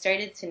when I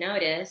started to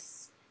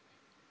notice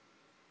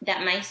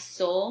that my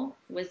soul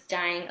was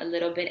dying a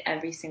little bit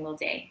every single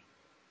day.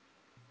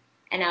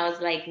 And I was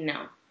like,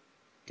 no,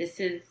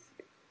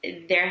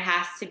 there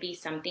has to be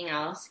something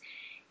else.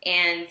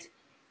 And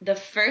the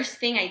first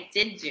thing I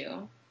did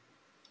do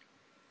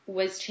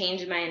was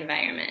change my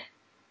environment.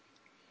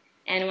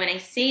 And when I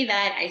say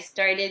that, I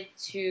started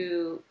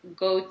to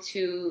go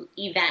to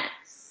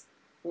events,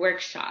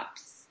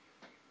 workshops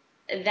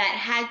that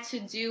had to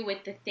do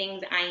with the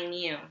things I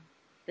knew,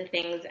 the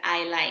things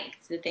I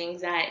liked, the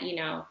things that,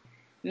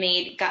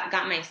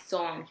 got my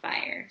soul on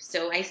fire.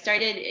 So I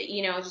started,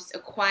 just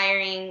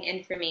acquiring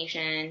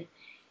information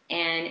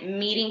and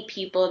meeting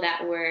people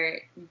that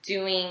were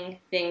doing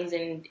things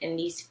in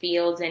these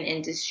fields and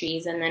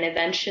industries. And then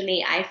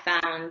eventually I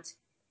found,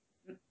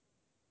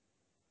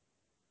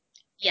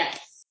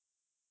 yes.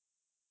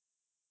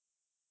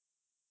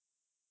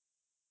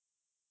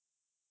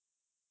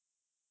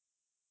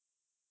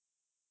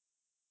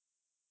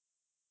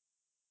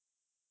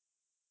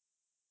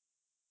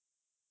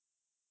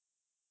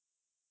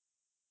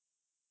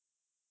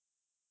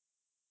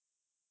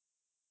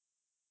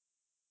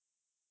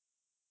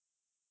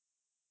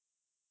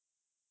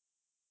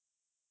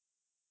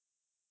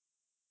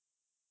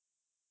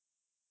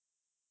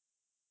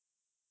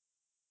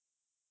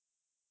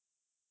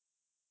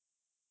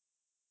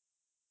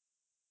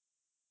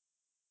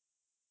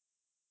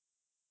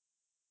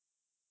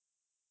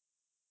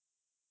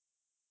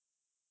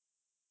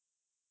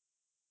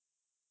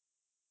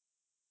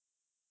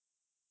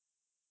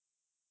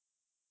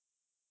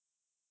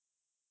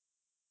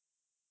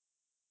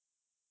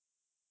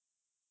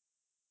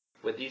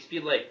 Would these be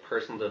like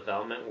personal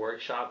development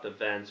workshop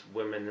events,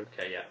 women?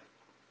 Okay, yeah.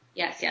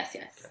 Yes.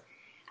 Okay.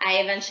 I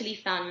eventually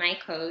found my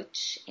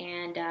coach,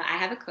 and I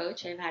have a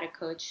coach. I've had a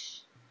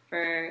coach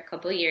for a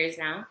couple of years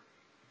now.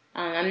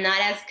 I'm not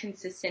as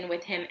consistent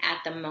with him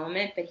at the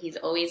moment, but he's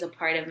always a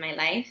part of my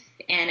life,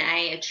 and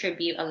I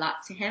attribute a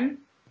lot to him,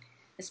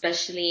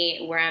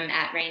 especially where I'm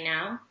at right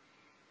now.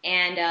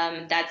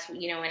 And that's,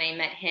 when I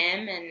met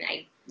him, and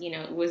I,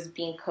 was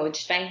being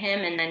coached by him.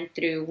 And then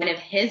through one of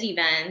his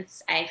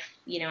events, I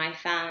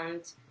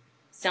found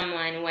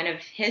one of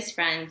his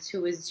friends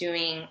who was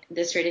doing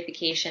the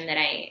certification that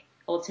I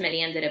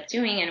ultimately ended up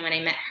doing. And when I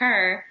met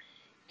her,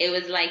 it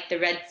was like the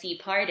Red Sea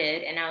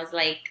parted, and I was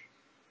like,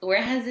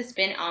 where has this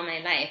been all my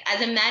life?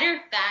 As a matter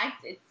of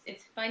fact,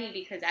 it's funny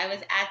because I was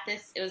at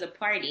this, it was a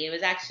party. It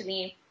was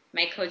actually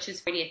my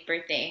coach's 40th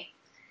birthday.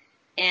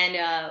 And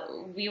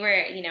we were,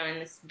 in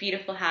this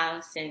beautiful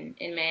house in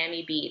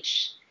Miami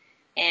Beach.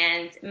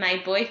 And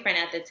my boyfriend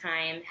at the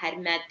time had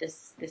met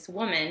this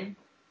woman,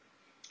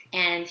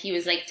 and he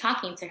was like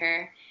talking to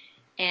her.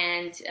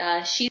 And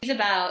she's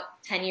about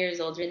 10 years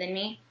older than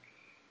me.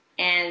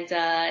 And,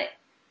 they're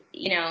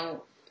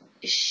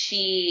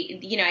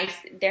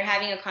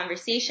having a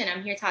conversation.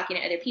 I'm here talking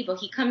to other people.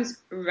 He comes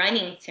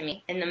running to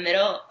me in the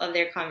middle of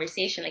their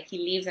conversation. Like, he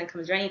leaves and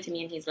comes running to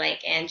me, and he's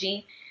like,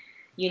 Angie,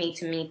 you need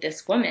to meet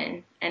this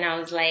woman. And I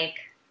was like,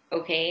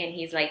 okay. And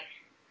he's like,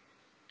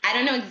 I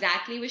don't know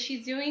exactly what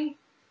she's doing,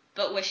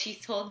 but what she's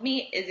told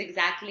me is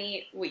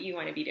exactly what you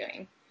want to be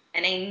doing.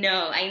 And I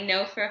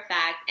know for a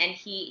fact. And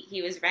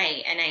he was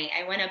right. And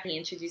I went up and he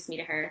introduced me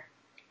to her.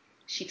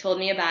 She told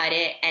me about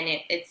it. And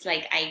it's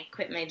like I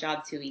quit my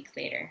job 2 weeks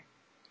later.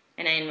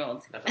 And I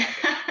enrolled. That's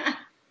awesome.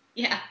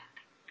 Yeah.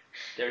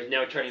 There's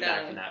no turning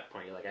back from that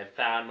point. You're like, I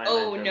found my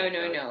mentor.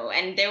 No.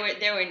 And there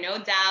were no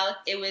doubts.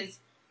 I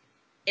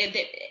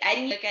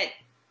didn't look at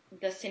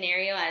the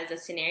scenario as a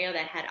scenario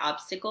that had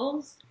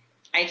obstacles.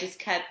 I just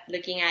kept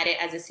looking at it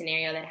as a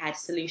scenario that had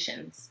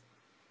solutions.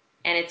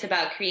 And it's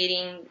about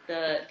creating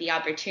the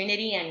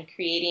opportunity and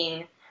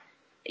creating,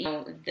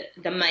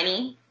 the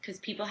money, because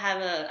people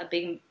have a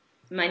big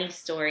money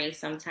story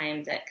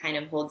sometimes that kind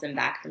of holds them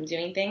back from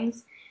doing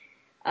things.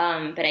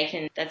 But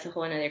that's a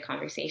whole another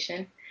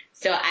conversation.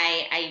 So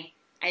I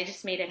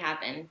just made it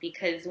happen,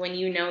 because when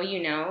you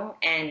know,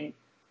 and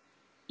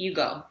you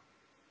go.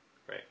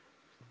 Right.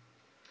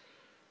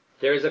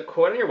 There's a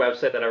quote on your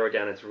website that I wrote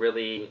down. It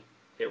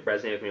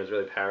resonated with me. It was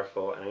really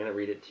powerful, and I'm going to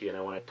read it to you, and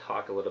I want to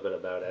talk a little bit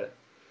about it.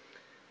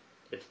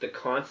 It's the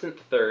constant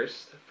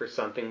thirst for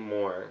something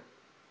more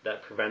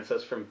that prevents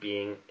us from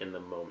being in the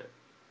moment.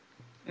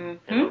 And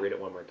I'll read it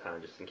one more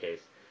time just in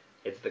case.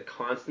 It's the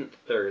constant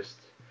thirst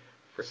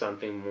for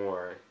something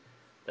more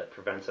that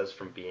prevents us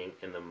from being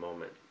in the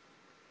moment.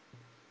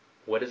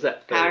 What is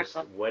that thirst?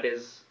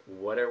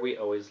 What are we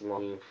always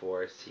longing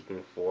for,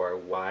 seeking for?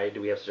 Why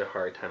do we have such a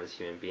hard time as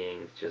human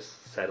beings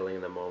just settling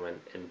in the moment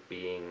and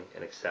being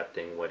and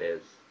accepting what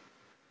is?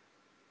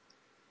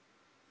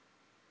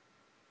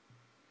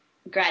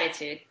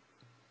 Gratitude,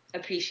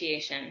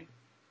 appreciation.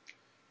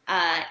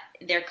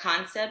 They're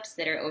concepts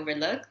that are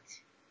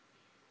overlooked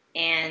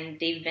and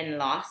they've been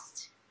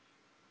lost.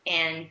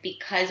 And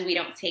because we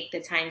don't take the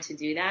time to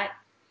do that,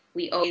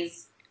 we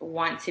always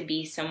want to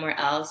be somewhere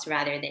else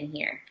rather than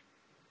here.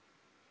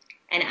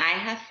 And I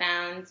have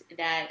found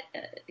that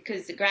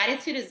because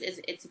gratitude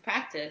it's a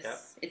practice. Yep.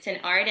 It's an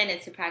art and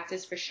it's a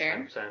practice for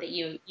sure 100%. That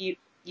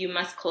you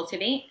must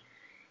cultivate.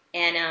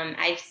 And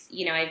I've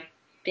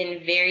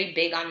been very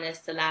big on this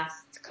the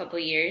last couple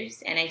of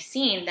years, and I've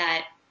seen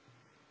that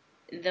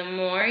the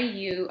more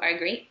you are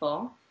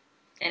grateful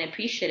and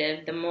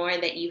appreciative, the more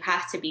that you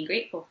have to be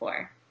grateful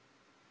for.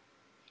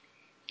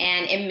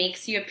 And it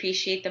makes you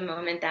appreciate the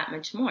moment that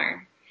much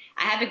more.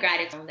 I have a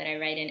gratitude that I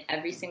write in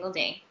every single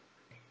day.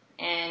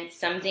 And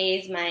some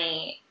days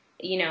my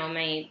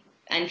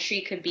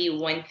entry could be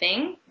one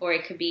thing or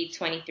it could be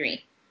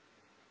 23.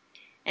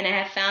 And I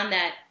have found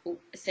that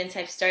since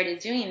I've started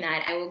doing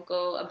that, I will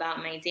go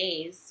about my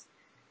days,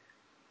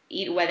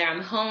 whether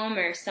I'm home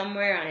or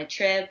somewhere on a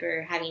trip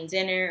or having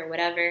dinner or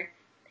whatever,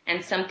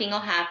 and something will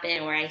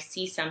happen or I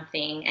see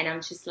something and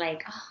I'm just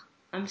like, oh,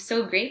 I'm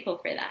so grateful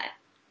for that.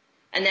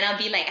 And then I'll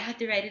be like, I have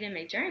to write it in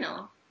my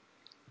journal.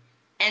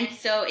 And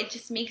so it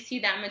just makes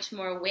you that much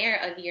more aware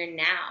of your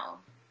now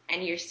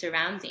and your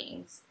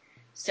surroundings.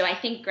 So I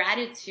think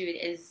gratitude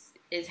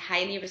is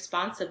highly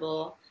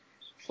responsible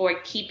for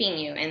keeping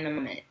you in the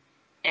moment.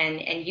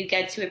 And you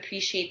get to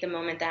appreciate the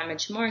moment that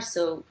much more.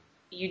 So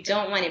you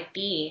don't want to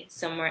be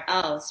somewhere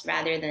else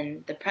rather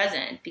than the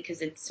present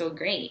because it's so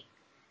great.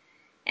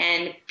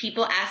 And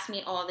people ask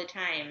me all the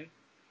time,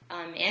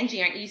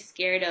 Angie, aren't you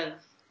scared of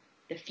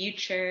the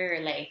future?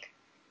 Or like,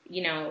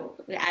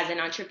 as an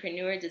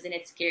entrepreneur, doesn't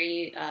it scare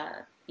you,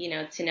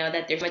 to know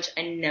that there's much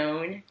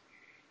unknown?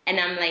 And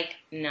I'm like,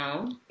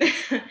 no.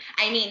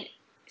 I mean,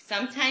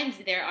 sometimes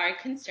there are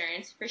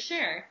concerns for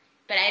sure,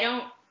 but I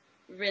don't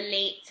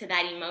relate to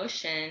that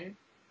emotion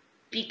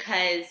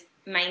because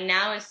my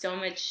now is so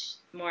much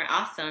more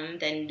awesome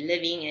than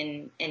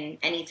living in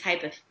any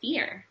type of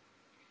fear.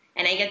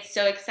 And I get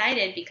so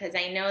excited because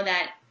I know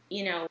that,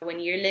 when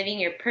you're living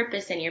your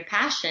purpose and your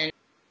passion,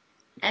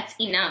 that's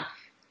enough.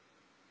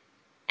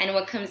 And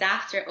what comes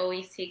after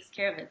always takes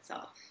care of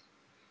itself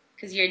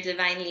because you're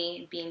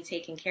divinely being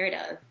taken care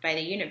of by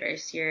the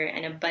universe. You're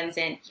an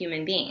abundant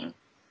human being.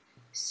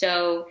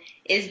 So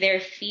is there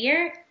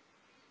fear?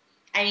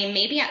 I mean,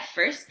 maybe at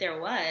first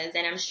there was,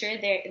 and I'm sure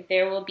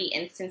there will be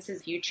instances in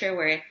the future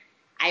where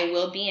I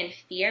will be in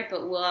fear,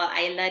 but will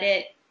I let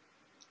it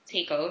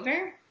take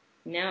over?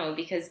 No,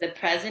 because the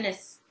present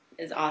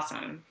is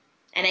awesome.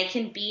 And I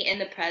can be in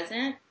the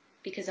present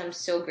because I'm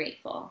so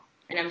grateful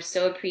and I'm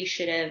so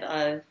appreciative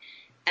of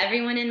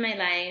everyone in my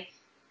life,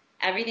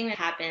 everything that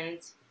happened,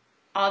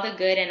 all the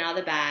good and all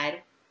the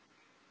bad.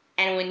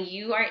 And when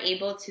you are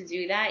able to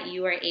do that,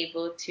 you are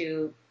able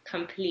to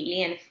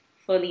completely and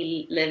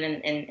fully live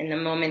in the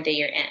moment that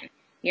you're in.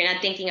 You're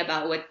not thinking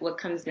about what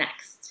comes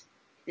next.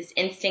 This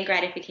instant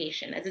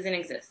gratification, that doesn't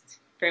exist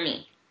for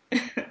me.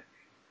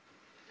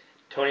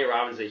 Tony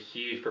Robbins is a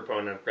huge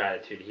proponent of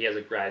gratitude. He has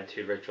a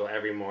gratitude ritual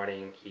every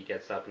morning. He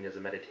gets up and does a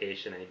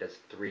meditation and he does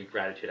 3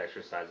 gratitude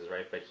exercises,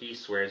 right? But he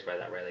swears by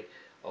that, right? Like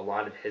a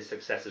lot of his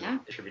success is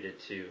attributed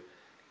to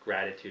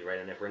gratitude, right?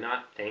 And if we're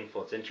not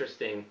thankful, it's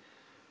interesting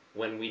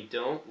when we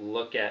don't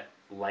look at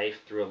life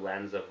through a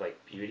lens of like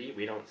beauty,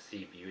 we don't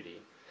see beauty.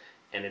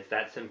 And it's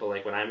that simple.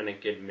 Like when I'm in a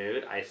good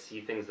mood, I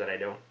see things that I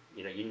don't,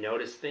 you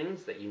notice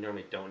things that you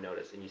normally don't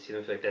notice, and you see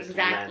them through like this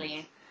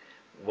lens.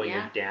 When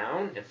you're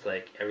down, it's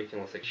like everything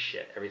looks like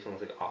shit. Everything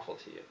looks like awful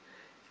to you.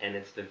 And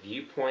it's the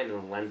viewpoint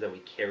and the lens that we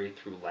carry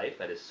through life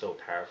that is so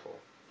powerful.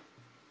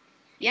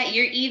 Yeah,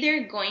 you're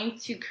either going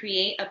to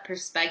create a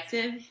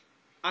perspective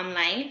on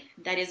life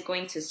that is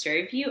going to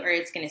serve you or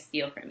it's going to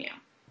steal from you.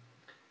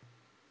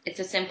 It's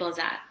as simple as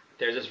that.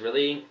 There's this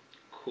really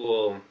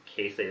cool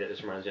case study that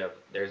this reminds me of.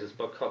 There's this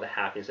book called The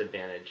Happiness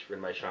Advantage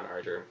written by Sean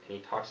Archer, and he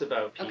talks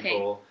about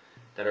people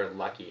that are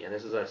lucky. And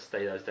this is a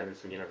study that was done in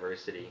some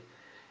university.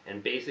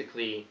 And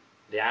basically,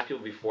 they asked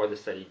people before the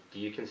study, do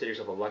you consider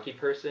yourself a lucky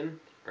person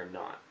or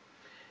not?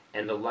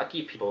 And the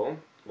lucky people,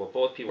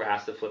 both people were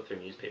asked to flip through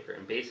a newspaper.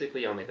 And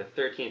basically, on like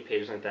the 13th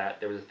page or something like that,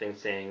 there was a thing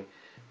saying,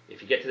 if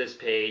you get to this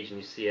page and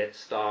you see it,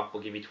 stop,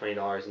 we'll give you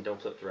 $20 and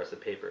don't flip the rest of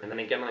the paper. And then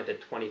again on like the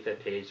 25th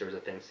page, there was a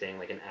thing saying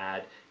like an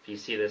ad, if you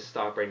see this,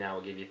 stop right now,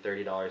 we'll give you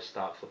 $30,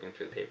 stop flipping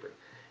through the paper.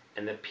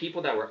 And the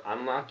people that were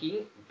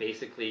unlucky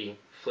basically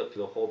flipped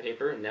through the whole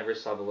paper, never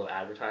saw the little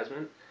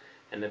advertisement.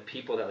 And the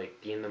people that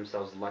like deemed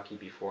themselves lucky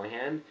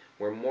beforehand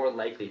were more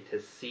likely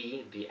to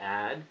see the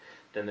ad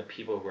than the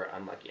people who were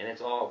unlucky. And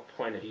it's all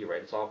point of view,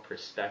 right? It's all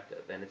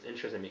perspective. And it's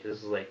interesting because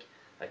this is like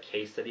a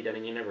case study done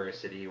in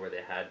university where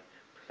they had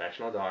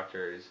professional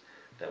doctors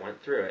that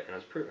went through it and it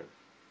was proven.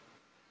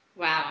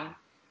 Wow.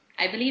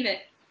 I believe it.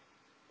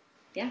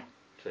 Yeah.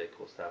 It's really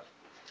cool stuff.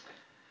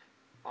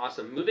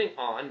 Awesome. Moving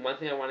on, one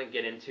thing I want to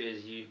get into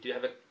is you do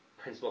have a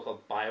principle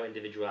called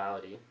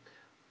bioindividuality.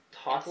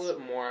 Talk a little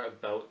bit more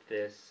about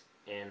this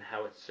and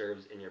how it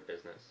serves in your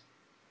business.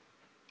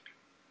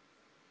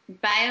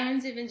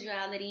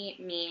 Bioindividuality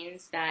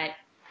means that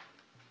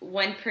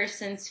one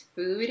person's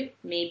food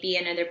may be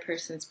another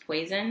person's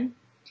poison.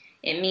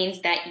 It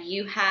means that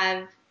you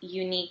have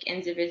unique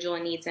individual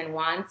needs and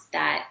wants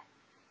that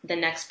the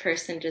next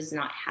person does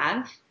not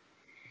have.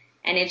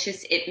 And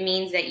it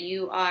means that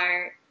you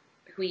are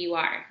who you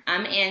are.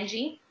 I'm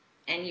Angie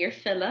and you're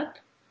Philip.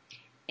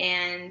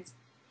 And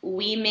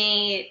we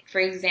may, for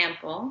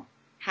example,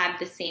 have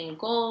the same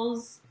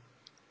goals,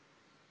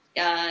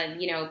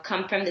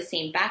 come from the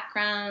same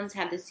backgrounds,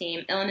 have the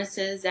same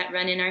illnesses that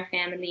run in our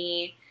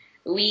family.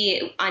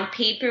 On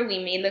paper,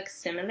 we may look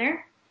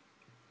similar,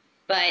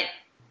 but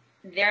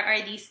there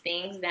are these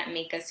things that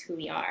make us who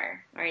we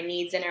are, our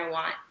needs and our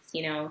wants.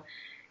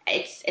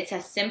 It's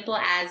as simple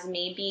as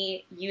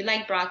maybe you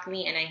like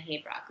broccoli and I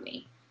hate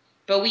broccoli,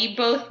 but we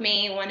both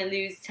may want to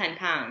lose 10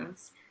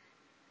 pounds.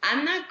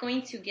 I'm not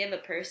going to give a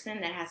person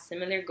that has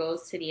similar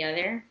goals to the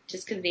other,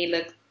 just because they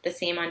look the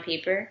same on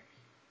paper,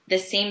 the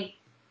same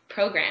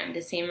program,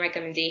 the same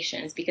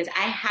recommendations, because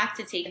I have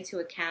to take into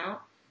account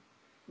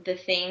the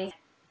things,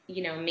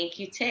 make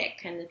you tick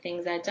and the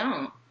things that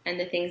don't, and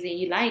the things that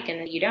you like and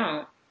that you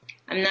don't.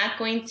 I'm not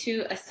going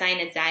to assign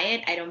a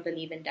diet. I don't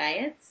believe in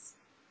diets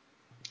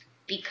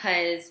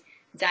because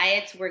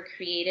diets were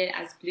created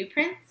as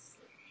blueprints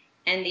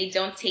and they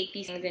don't take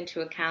these things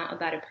into account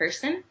about a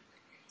person.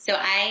 So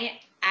I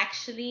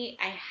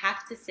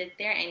have to sit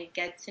there and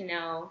get to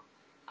know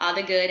all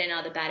the good and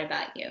all the bad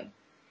about you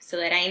so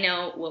that I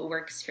know what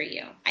works for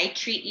you. I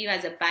treat you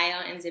as a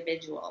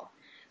bio-individual,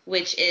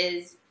 which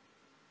is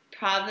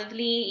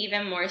probably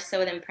even more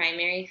so than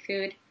primary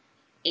food,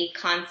 a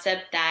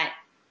concept that,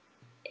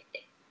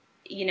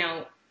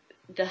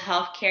 the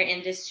healthcare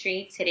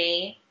industry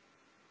today,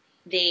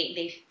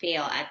 they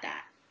fail at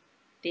that.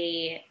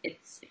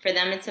 For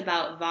them, it's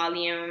about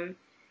volume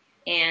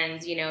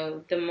and,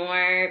 the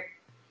more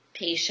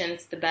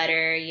patients, the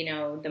better,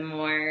 the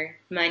more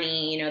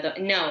money,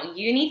 no,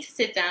 you need to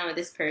sit down with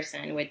this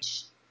person,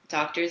 which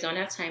doctors don't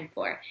have time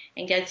for,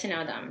 and get to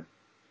know them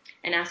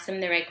and ask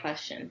them the right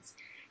questions.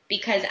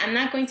 Because I'm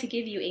not going to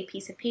give you a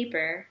piece of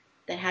paper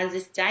that has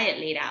this diet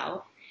laid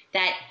out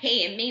that,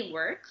 hey, it may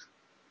work,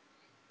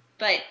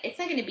 but it's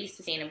not going to be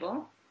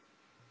sustainable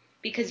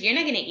because you're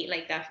not going to eat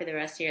like that for the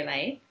rest of your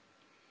life.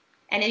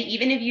 And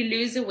even if you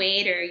lose the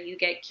weight or you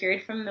get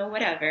cured from the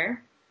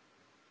whatever,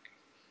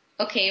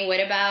 okay, what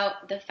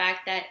about the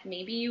fact that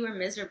maybe you were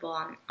miserable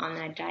on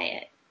that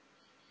diet?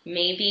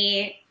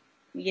 Maybe,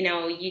 you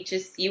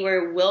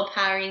were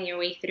willpowering your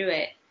way through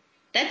it.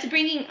 That's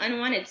bringing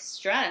unwanted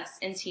stress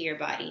into your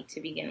body to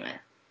begin with.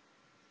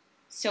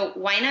 So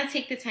why not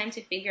take the time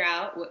to figure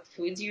out what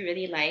foods you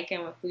really like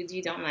and what foods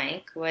you don't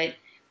like, what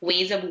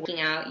ways of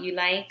working out you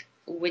like,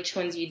 which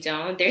ones you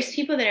don't. There's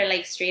people that are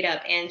like straight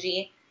up,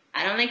 Angie,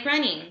 I don't like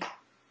running.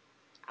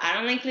 I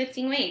don't like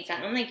lifting weights.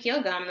 I don't like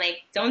yoga. I'm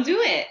like, don't do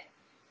it.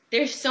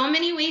 There's so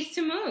many ways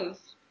to move.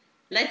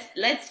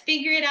 Let's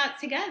figure it out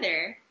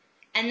together.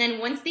 And then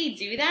once they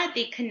do that,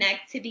 they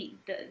connect to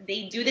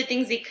they do the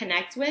things they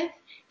connect with.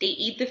 They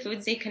eat the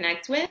foods they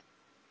connect with.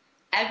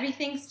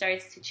 Everything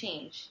starts to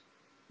change.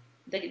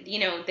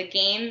 The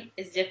game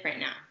is different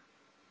now.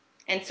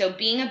 And so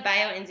being a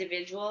bio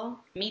individual,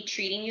 me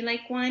treating you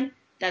like one,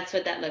 that's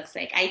what that looks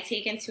like. I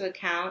take into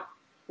account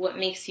what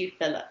makes you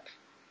Philip.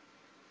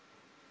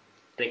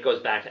 And it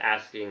goes back to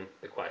asking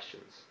the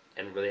questions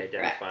and really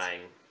identifying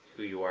Correct.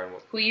 who you are and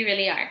who you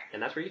really are.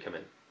 And that's where you come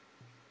in.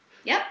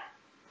 Yep.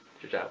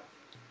 Good job.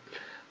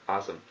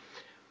 Awesome.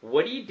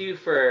 What do you do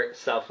for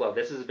self-love?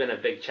 This has been a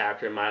big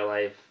chapter in my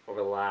life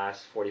over the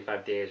last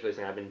 45 days.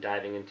 Really, I've been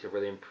diving into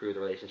really improve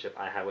the relationship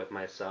I have with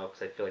myself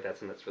because I feel like that's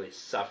something that's really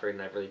suffered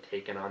and I've really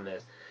taken on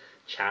this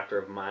chapter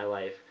of my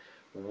life.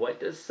 What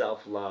does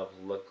self-love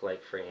look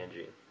like for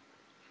Angie?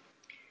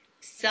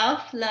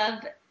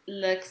 Self-love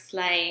looks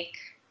like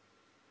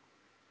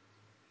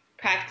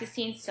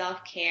practicing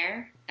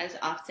self-care as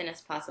often as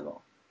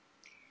possible.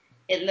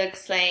 It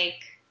looks like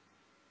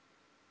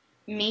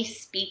me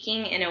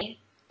speaking in a way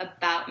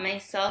about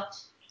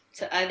myself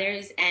to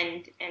others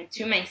and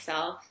to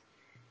myself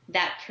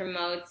that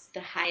promotes the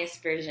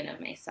highest version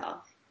of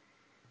myself.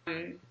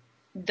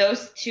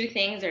 Those two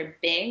things are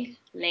big,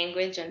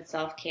 language and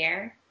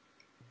self-care,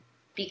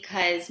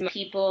 because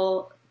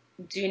people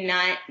do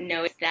not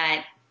know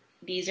that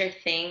these are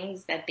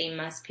things that they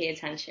must pay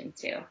attention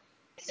to.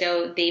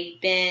 So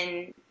they've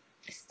been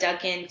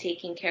stuck in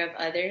taking care of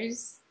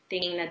others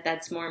thinking that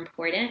that's more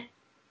important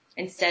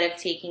instead of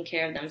taking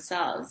care of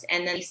themselves.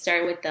 And then they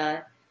start with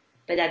but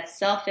that's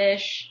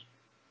selfish,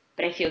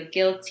 but I feel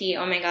guilty.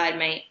 Oh my God,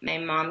 my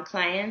mom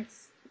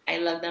clients, I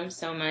love them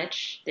so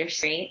much. They're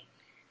great.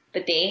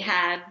 But they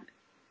have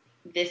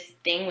this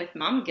thing with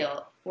mom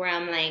guilt where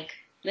I'm like,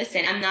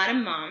 listen, I'm not a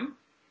mom,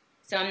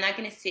 so I'm not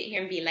going to sit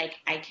here and be like,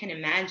 I can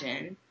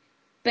imagine.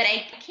 But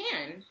I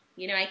can.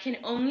 I can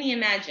only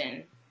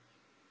imagine.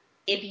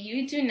 If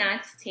you do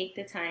not take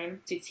the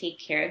time to take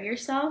care of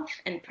yourself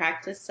and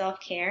practice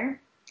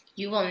self-care,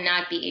 you will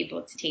not be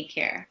able to take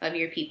care of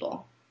your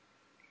people.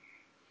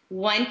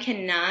 One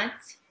cannot,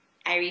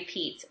 I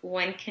repeat,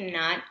 one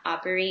cannot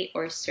operate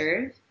or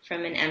serve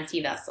from an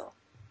empty vessel.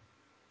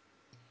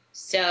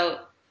 So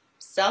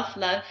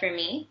self-love for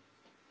me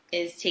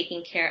is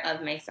taking care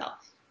of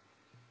myself.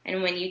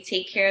 And when you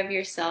take care of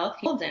yourself,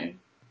 you're golden.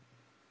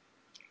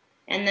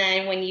 And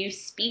then when you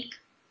speak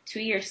to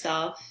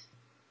yourself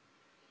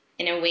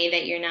in a way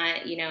that you're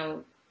not,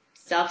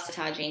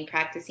 self-sabotaging,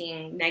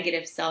 practicing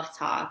negative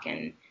self-talk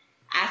and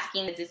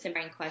asking the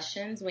disempowering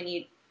questions, when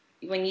you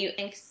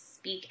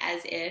speak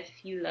as if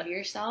you love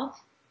yourself,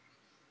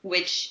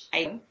 which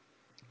I do,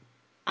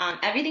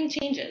 everything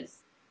changes.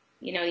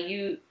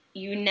 You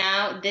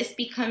now, this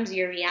becomes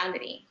your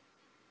reality.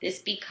 This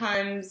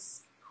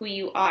becomes who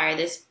you are.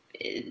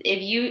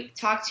 If you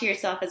talk to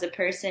yourself as a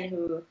person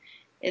who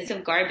is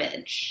of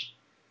garbage,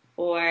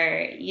 or,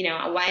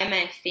 why am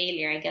I a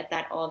failure? I get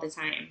that all the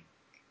time.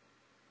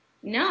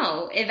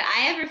 No, if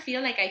I ever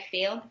feel like I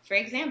failed, for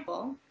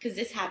example, because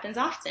this happens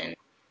often,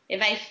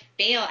 if I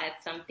fail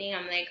at something,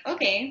 I'm like,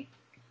 okay,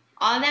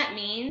 all that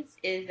means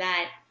is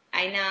that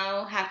I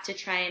now have to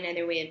try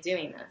another way of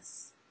doing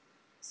this.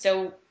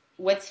 So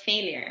what's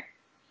failure?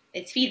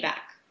 It's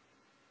feedback.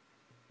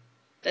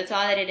 That's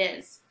all that it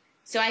is.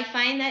 So I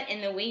find that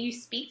in the way you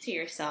speak to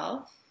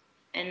yourself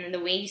and the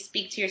way you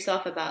speak to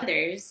yourself about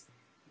others,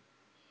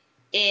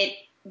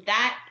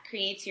 that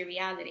creates your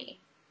reality.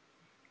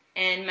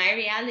 And my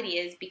reality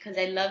is, because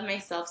I love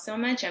myself so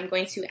much, I'm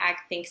going to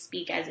act, think,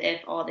 speak as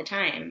if all the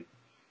time.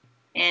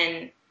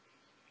 And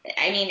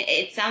I mean,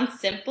 it sounds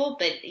simple,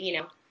 but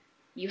you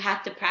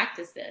have to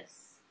practice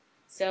this.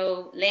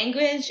 So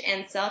language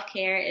and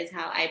self-care is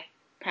how I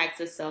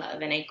practice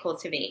self-love and I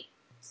cultivate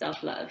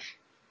self-love.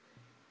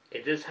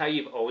 Is this how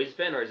you've always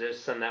been, or is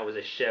this something that was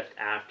a shift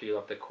after you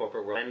left the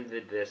corporate world? When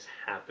did this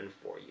happen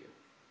for you?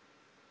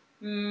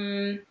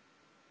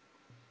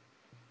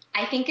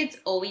 I think it's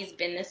always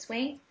been this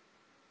way.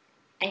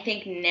 I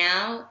think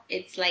now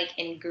it's like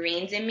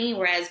ingrained in me,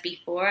 whereas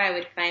before I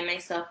would find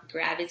myself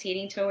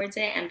gravitating towards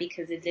it, and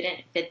because it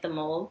didn't fit the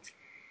mold,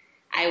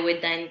 I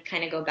would then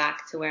kind of go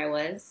back to where I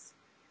was.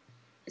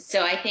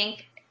 So I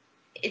think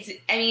if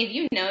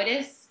you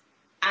notice,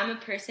 I'm a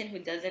person who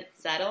doesn't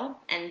settle,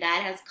 and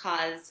that has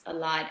caused a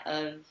lot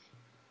of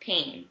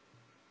pain.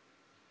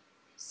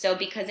 So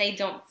because I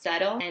don't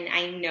settle and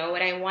I know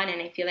what I want,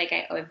 and I feel like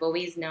I've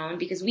always known,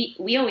 because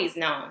we always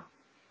know.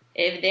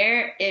 If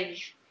there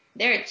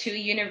are two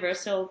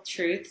universal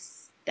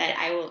truths that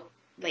I will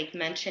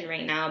mention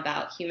right now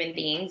about human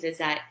beings, is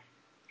that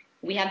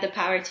we have the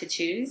power to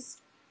choose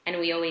and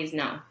we always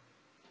know.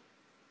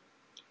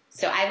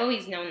 So I've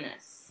always known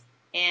this.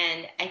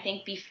 And I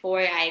think before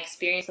I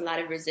experienced a lot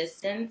of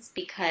resistance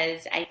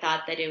because I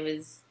thought that it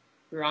was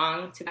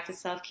wrong to practice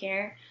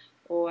self-care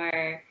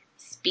or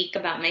speak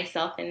about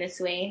myself in this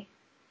way.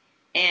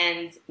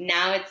 And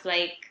now it's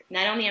like,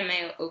 not only am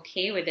I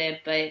okay with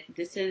it, but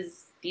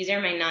these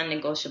are my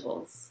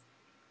non-negotiables.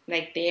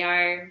 They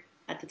are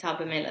at the top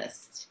of my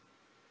list.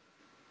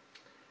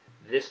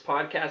 This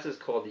podcast is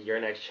called Your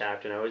Next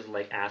Chapter, and I always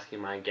like asking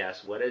my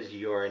guests, what does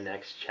your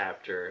next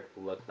chapter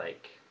look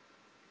like?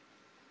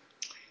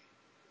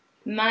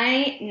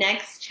 My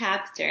next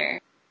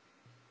chapter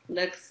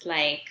looks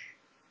like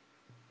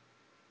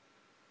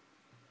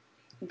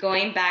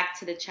going back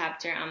to the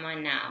chapter I'm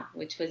on now,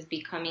 which was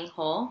becoming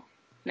whole.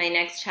 My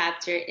next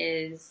chapter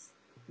is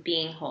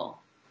being whole.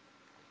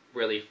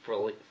 Really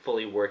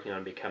fully working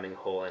on becoming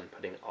whole and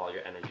putting all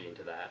your energy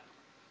into that.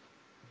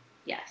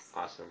 Yes.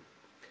 Awesome.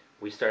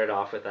 We started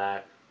off with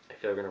that. I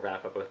feel we're going to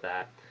wrap up with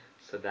that.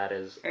 So that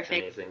is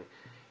perfect. Amazing.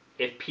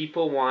 If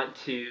people want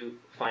to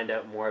find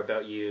out more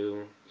about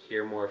you,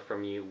 hear more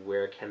from you,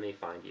 where can they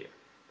find you?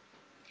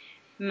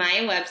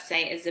 My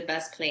website is the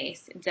best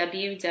place,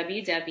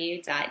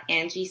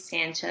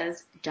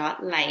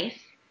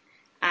 www.angiesanchez.life.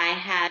 I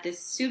have this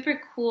super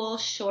cool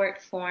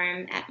short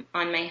form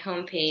on my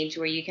homepage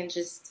where you can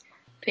just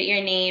put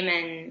your name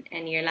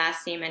and your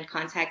last name and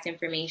contact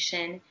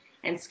information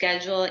and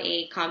schedule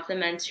a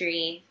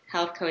complimentary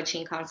health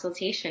coaching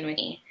consultation with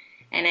me.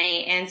 And I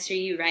answer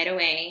you right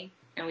away,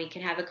 and we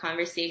can have a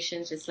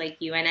conversation just like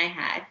you and I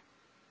had.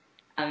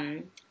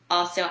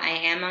 Also, I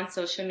am on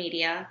social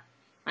media,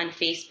 on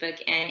Facebook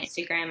and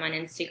Instagram. On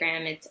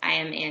Instagram, I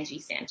am Angie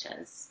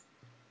Sanchez.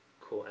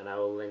 Cool, and I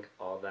will link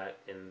all that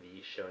in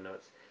the show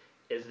notes.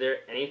 Is there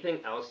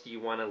anything else you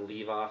want to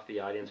leave off the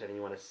audience, anything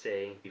you want to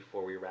say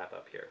before we wrap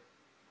up here?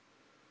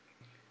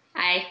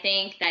 I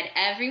think that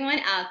everyone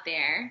out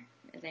there,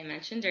 as I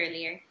mentioned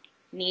earlier,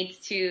 needs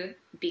to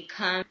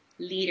become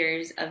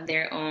leaders of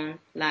their own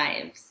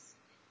lives.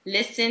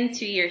 Listen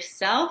to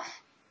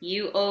yourself.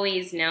 You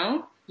always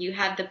know. You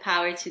have the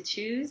power to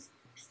choose.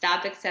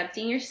 Stop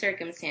accepting your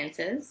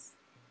circumstances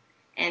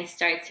and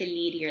start to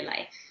lead your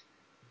life.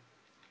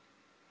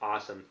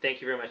 Awesome.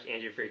 Thank you very much,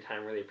 Angie, for your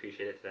time. Really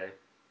appreciate it today.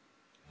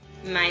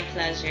 My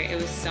pleasure. It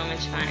was so much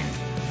fun.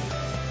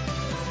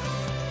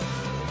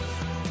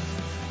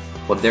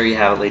 Well, there you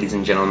have it, ladies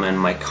and gentlemen,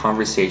 my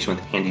conversation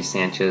with Angie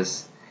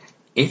Sanchez.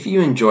 If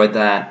you enjoyed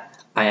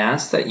that, I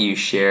ask that you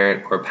share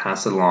it or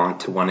pass it along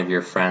to one of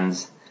your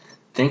friends.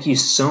 Thank you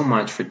so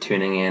much for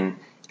tuning in.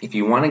 If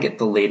you want to get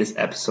the latest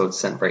episodes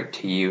sent right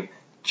to you,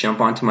 jump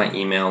onto my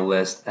email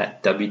list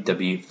at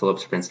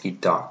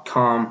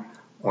www.philipsprinsky.com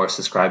or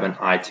subscribe on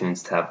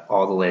iTunes to have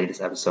all the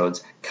latest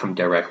episodes come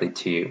directly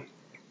to you.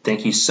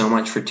 Thank you so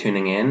much for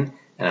tuning in,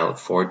 and I look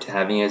forward to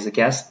having you as a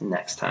guest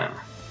next time.